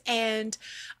T-shirts and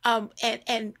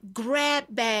grab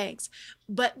bags.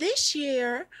 But this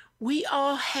year, we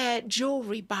all had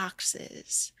jewelry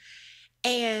boxes.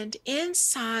 And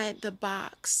inside the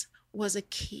box was a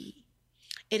key.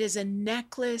 It is a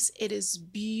necklace. It is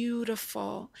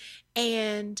beautiful.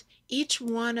 And each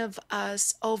one of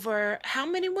us, over how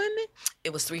many women?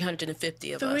 It was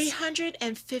 350 of us.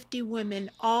 350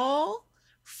 women, all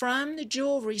from the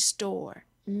jewelry store,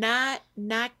 not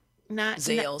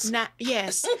Zales.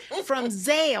 Yes, from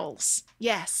Zales,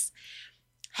 yes,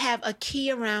 have a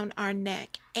key around our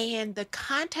neck. And the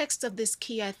context of this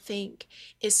key, I think,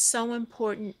 is so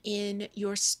important in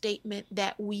your statement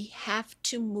that we have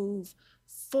to move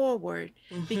forward,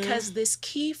 because this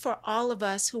key for all of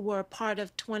us who were a part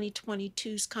of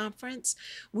 2022's conference,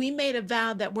 we made a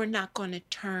vow that we're not going to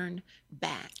turn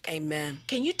back. Amen.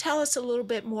 Can you tell us a little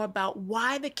bit more about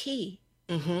why the key?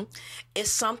 It's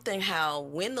something how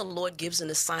when the Lord gives an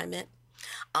assignment,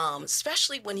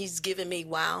 especially when he's given me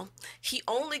WOW, he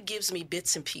only gives me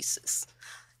bits and pieces.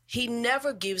 He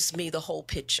never gives me the whole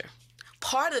picture.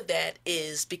 Part of that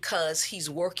is because he's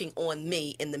working on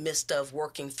me in the midst of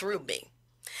working through me.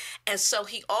 And so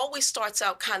he always starts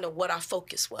out kind of what our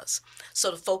focus was.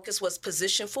 So the focus was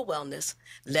position for wellness,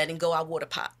 letting go our water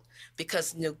pot.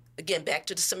 Because, again, back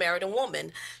to the Samaritan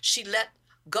woman, she let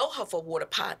go of her water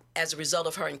pot as a result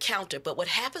of her encounter. But what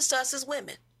happens to us as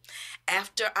women,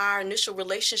 after our initial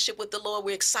relationship with the Lord,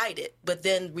 we're excited. But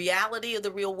then reality of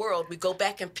the real world, we go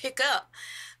back and pick up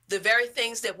the very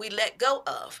things that we let go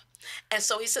of. And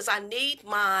so he says, I need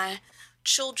my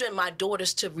children, my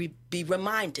daughters to be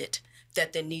reminded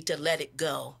that they need to let it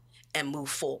go and move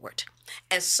forward.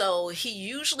 And so he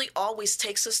usually always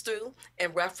takes us through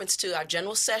in reference to our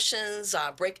general sessions,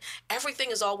 our break.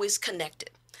 Everything is always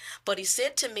connected. But he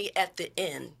said to me at the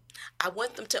end, I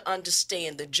want them to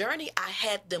understand the journey I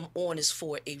had them on is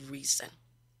for a reason.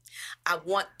 I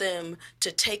want them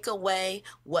to take away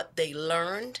what they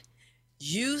learned,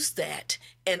 use that,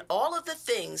 and all of the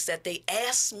things that they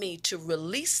asked me to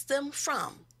release them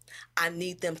from. I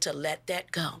need them to let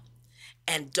that go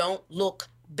and don't look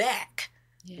back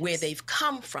where they've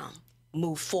come from.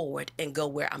 Move forward and go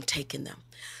where I'm taking them.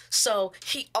 So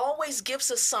he always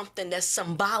gives us something that's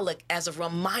symbolic as a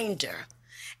reminder.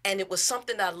 And it was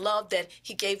something I love that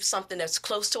he gave something that's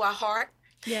close to our heart.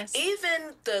 Yes.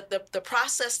 Even the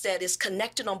process that is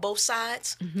connected on both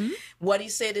sides, what he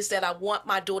said is that I want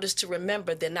my daughters to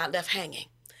remember they're not left hanging.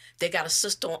 They got a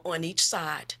sister on each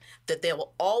side, that there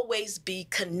will always be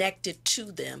connected to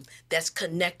them, that's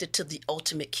connected to the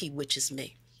ultimate key, which is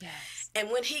me. Yes. And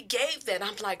when he gave that,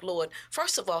 I'm like, Lord,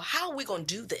 first of all, how are we going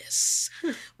to do this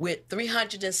with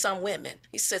 300 and some women?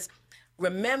 He says,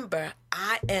 remember,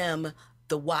 I am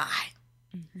the why.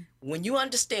 When you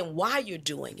understand why you're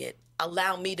doing it,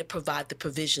 allow me to provide the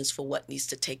provisions for what needs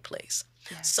to take place.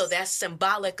 Yes. So that's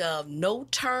symbolic of no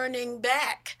turning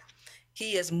back.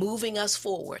 He is moving us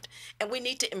forward. And we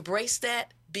need to embrace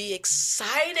that, be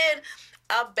excited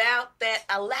about that,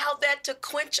 allow that to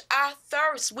quench our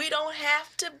thirst. We don't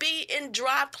have to be in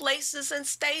dry places and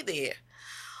stay there.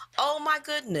 Oh my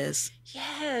goodness.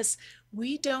 Yes,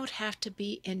 we don't have to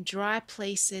be in dry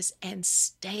places and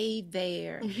stay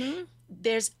there.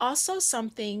 There's also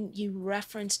something you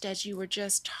referenced as you were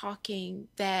just talking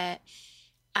that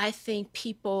I think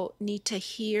people need to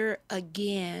hear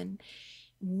again,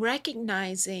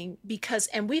 recognizing because,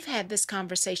 and we've had this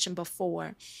conversation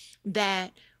before,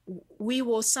 that we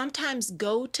will sometimes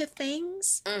go to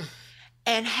things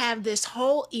and have this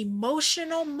whole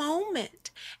emotional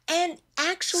moment and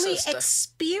actually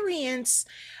experience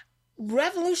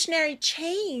revolutionary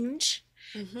change.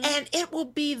 And it will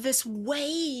be this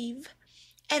wave,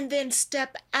 and then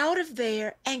step out of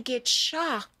there and get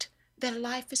shocked that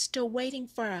life is still waiting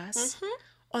for us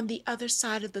on the other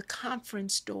side of the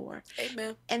conference door.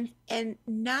 Amen. And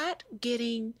not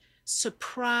getting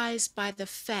surprised by the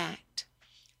fact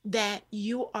that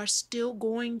you are still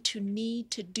going to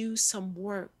need to do some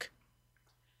work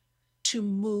to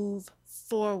move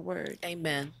forward.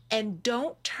 Amen. And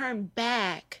don't turn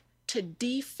back to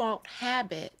default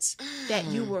habits that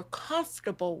you were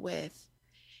comfortable with.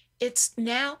 It's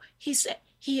now, he said,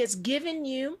 he has given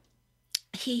you,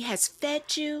 he has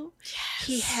fed you,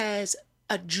 he has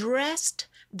addressed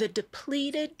the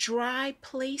depleted, dry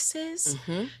places.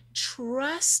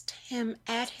 Trust him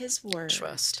at his word.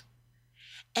 Trust.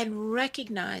 And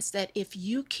recognize that if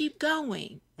you keep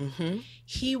going,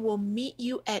 he will meet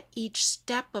you at each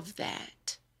step of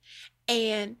that.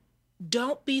 And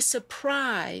don't be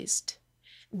surprised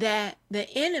that the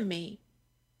enemy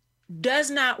does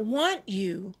not want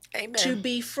you to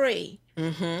be free,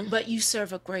 but you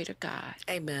serve a greater God.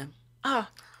 Amen.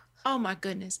 Oh my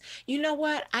goodness. You know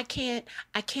what? I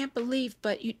can't believe,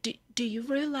 but do you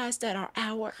realize that our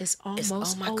hour is almost over?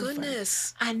 Oh my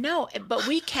goodness. I know, but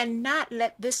we cannot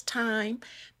let this time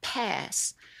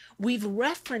pass. We've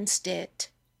referenced it,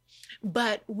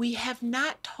 but we have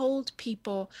not told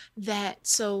people that.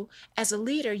 So as a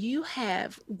leader, you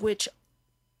have, which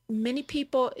many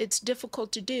people, it's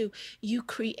difficult to do, you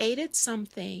created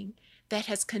something that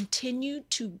has continued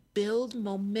to build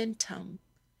momentum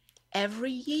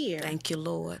every year. Thank you,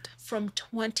 Lord. From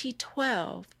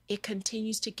 2012, it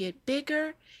continues to get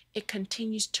bigger. It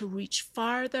continues to reach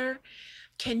farther.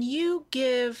 Can you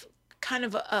give kind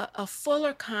of a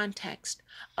fuller context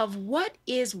of what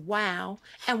is WOW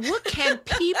and what can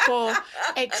people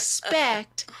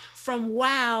expect from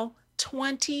WOW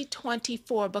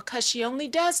 2024? Because she only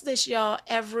does this, y'all,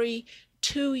 every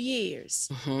 2 years.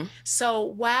 So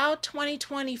WOW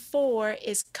 2024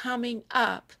 is coming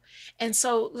up. And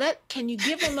so can you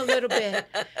give them a little bit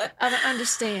of an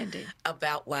understanding?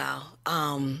 About WOW.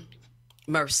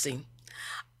 Mercy.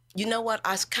 You know what?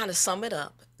 I kind of sum it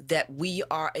up that we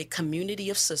are a community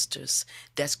of sisters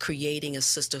that's creating a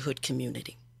sisterhood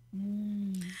community.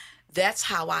 That's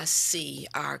how I see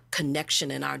our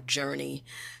connection and our journey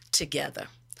together.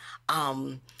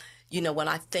 You know, when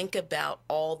I think about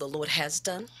all the Lord has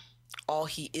done, all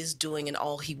he is doing and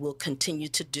all he will continue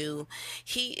to do,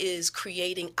 he is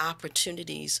creating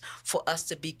opportunities for us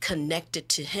to be connected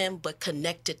to him, but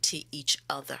connected to each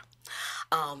other.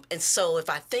 And so if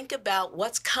I think about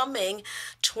what's coming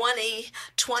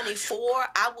 2024,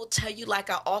 I will tell you, like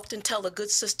I often tell a good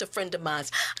sister friend of mine,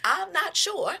 I'm not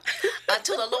sure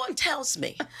until the Lord tells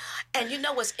me. And you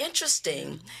know what's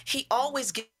interesting? He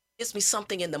always gives me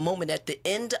something in the moment at the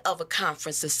end of a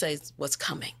conference that says what's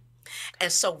coming.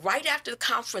 And so right after the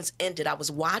conference ended, I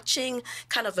was watching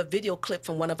kind of a video clip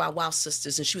from one of our WOW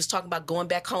sisters, and she was talking about going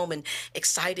back home and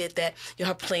excited that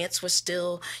her plants were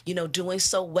still, doing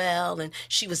so well. And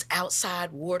she was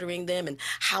outside watering them and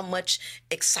how much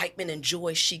excitement and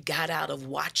joy she got out of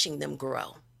watching them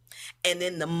grow. And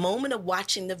in the moment of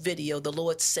watching the video, the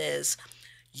Lord says,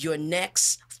 your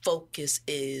next focus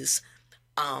is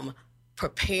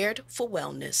prepared for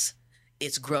wellness.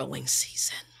 It's growing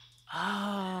season.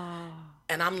 Oh.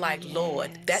 And I'm like, yes.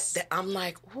 Lord, that I'm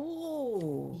like,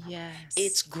 ooh, yes,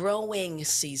 it's growing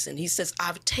season. He says,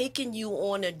 I've taken you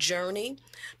on a journey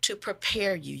to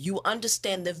prepare you. You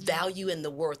understand the value and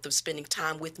the worth of spending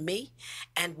time with me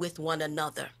and with one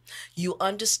another. You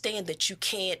understand that you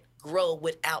can't grow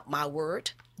without my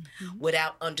word,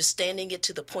 without understanding it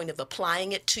to the point of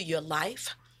applying it to your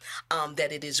life,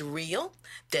 that it is real,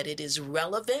 that it is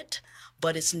relevant.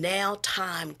 But it's now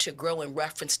time to grow in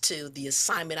reference to the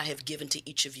assignment I have given to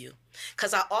each of you.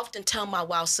 Because I often tell my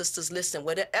WOW sisters, listen,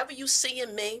 whatever you see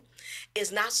in me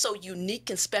is not so unique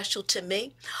and special to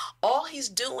me. All he's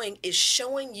doing is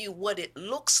showing you what it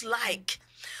looks like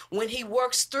when he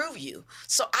works through you.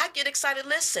 So I get excited.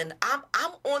 Listen, I'm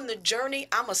on the journey.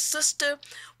 I'm a sister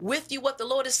with you. What the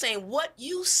Lord is saying, what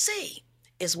you see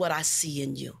is what I see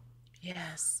in you.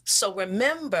 Yes. So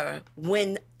remember,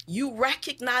 when you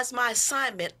recognize my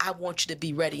assignment, I want you to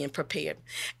be ready and prepared.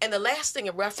 And the last thing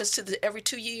in reference to every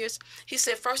 2 years, he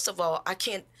said, first of all, I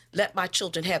can't let my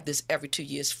children have this every 2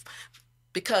 years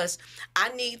because I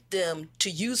need them to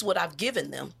use what I've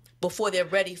given them before they're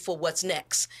ready for what's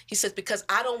next. He says, because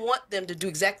I don't want them to do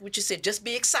exactly what you said, just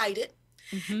be excited.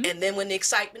 And then when the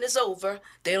excitement is over,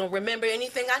 they don't remember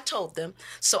anything I told them.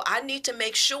 So I need to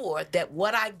make sure that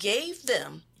what I gave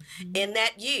them in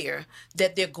that year,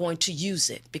 that they're going to use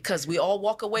it, because we all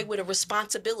walk away with a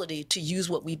responsibility to use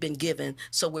what we've been given,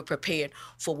 so we're prepared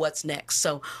for what's next.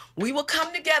 So we will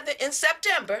come together in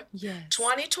September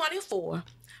 2024,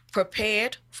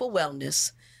 prepared for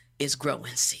wellness. Is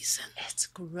growing season. It's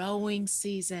growing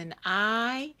season.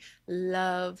 I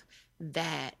love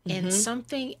that. And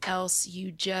something else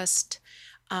you just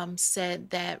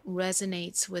said that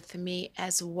resonates with me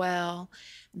as well,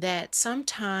 that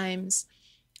sometimes,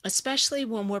 especially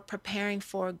when we're preparing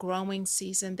for a growing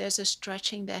season, there's a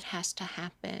stretching that has to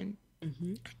happen.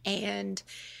 And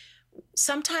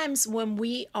sometimes when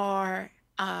we are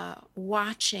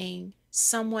watching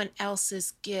someone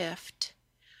else's gift,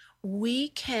 we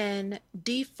can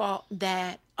default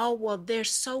that, oh, well, they're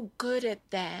so good at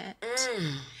that,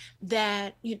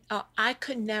 that I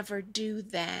could never do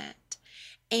that.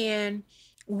 And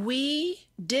we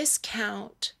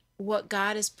discount what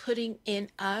God is putting in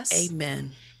us.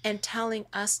 Amen. And telling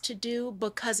us to do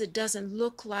because it doesn't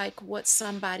look like what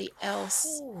somebody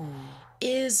else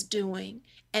is doing.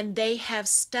 And they have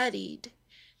studied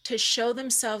to show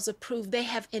themselves approved. They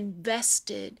have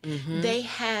invested. They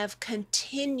have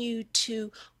continued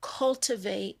to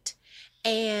cultivate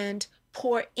and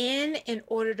pour in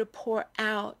order to pour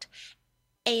out.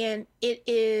 And it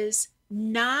is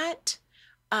not,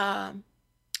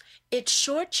 it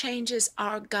shortchanges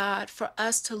our God for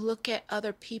us to look at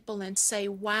other people and say,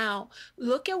 wow,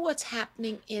 look at what's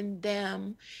happening in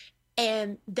them.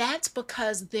 And that's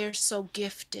because they're so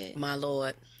gifted. My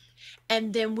Lord.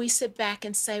 And then we sit back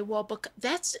and say, well,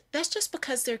 that's just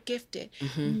because they're gifted.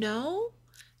 No,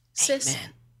 sis,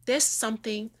 there's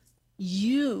something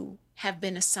you have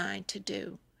been assigned to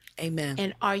do. Amen.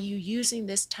 And are you using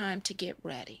this time to get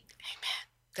ready? Amen.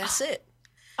 That's it.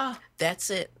 That's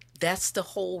it. That's the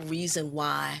whole reason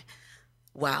why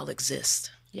WOW exists.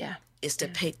 Yeah. Is to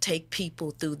take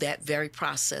people through that very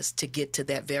process to get to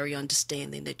that very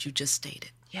understanding that you just stated.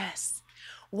 Yes.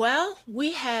 Well,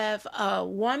 we have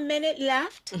 1 minute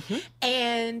left,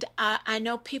 and I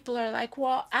know people are like,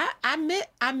 well, I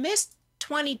missed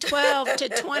 2012 to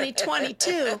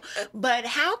 2022, but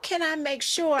how can I make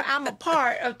sure I'm a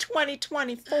part of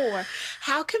 2024?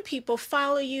 How can people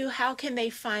follow you? How can they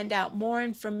find out more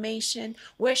information?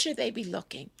 Where should they be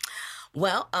looking?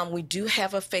 Well, we do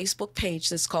have a Facebook page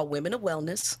that's called Women of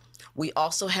Wellness. We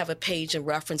also have a page in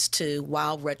reference to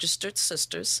Wild Registered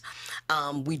Sisters.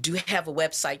 We do have a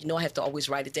website. I have to always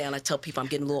write it down. I tell people I'm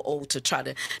getting a little old to try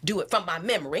to do it from my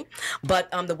memory. But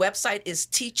the website is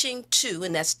teaching2,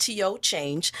 and that's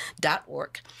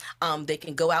tochange.org. They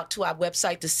can go out to our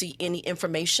website to see any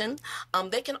information.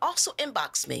 They can also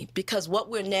inbox me, because what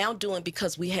we're now doing,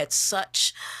 because we had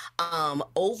such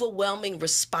overwhelming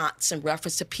response in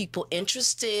reference to people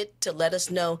interested to let us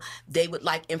know they would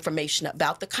like information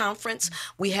about the conference,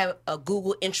 we have a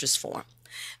Google interest form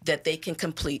that they can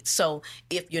complete. So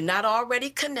if you're not already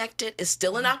connected, it's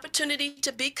still an opportunity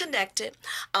to be connected.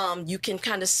 You can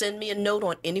kind of send me a note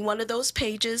on any one of those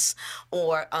pages,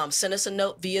 or send us a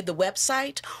note via the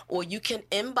website, or you can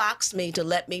inbox me to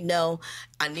let me know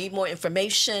I need more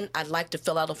information. I'd like to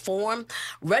fill out a form.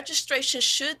 Registration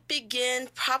should begin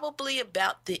probably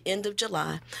about the end of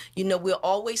July. We're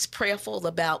always prayerful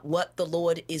about what the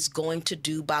Lord is going to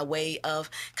do by way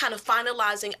of kind of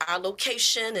finalizing our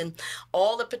location and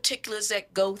all the particulars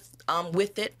that go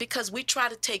with it, because we try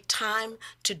to take time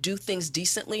to do things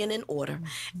decently and in order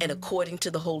and according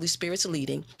to the Holy Spirit's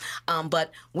leading.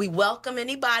 But we welcome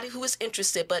anybody who is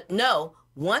interested. But no,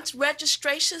 once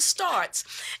registration starts,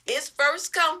 it's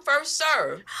first come, first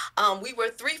serve. We were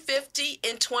 350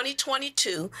 in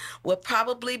 2022. We'll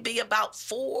probably be about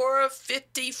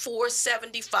 450,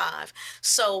 475.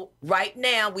 So right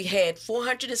now we had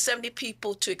 470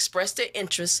 people to express their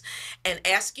interest and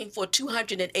asking for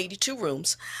 282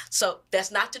 rooms. So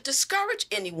that's not to discourage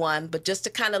anyone, but just to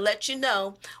kind of let you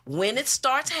know when it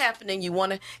starts happening, you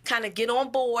want to kind of get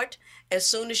on board as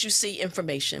soon as you see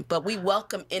information. But we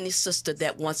welcome any sister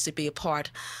that wants to be a part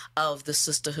of the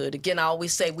sisterhood. Again, I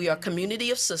always say we are a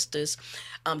community of sisters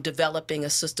developing a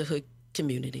sisterhood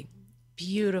community.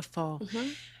 Beautiful.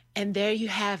 And there you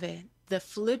have it, the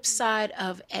flip side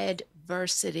of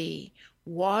adversity,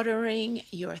 watering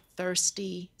your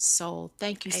thirsty soul.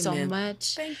 Thank you so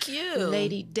much. Thank you.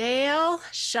 Lady Dale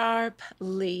Sharp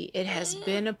Lee. It has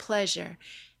been a pleasure.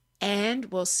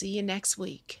 And we'll see you next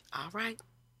week. All right.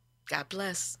 God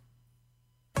bless.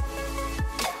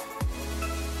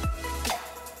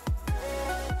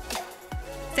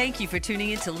 Thank you for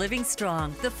tuning in to Living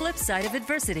Strong, the flip side of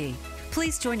adversity.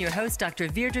 Please join your host, Dr.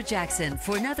 Virdra Jackson,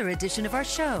 for another edition of our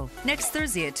show next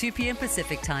Thursday at 2 p.m.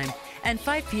 Pacific Time and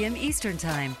 5 p.m. Eastern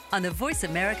Time on the Voice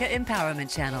America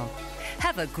Empowerment Channel.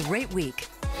 Have a great week.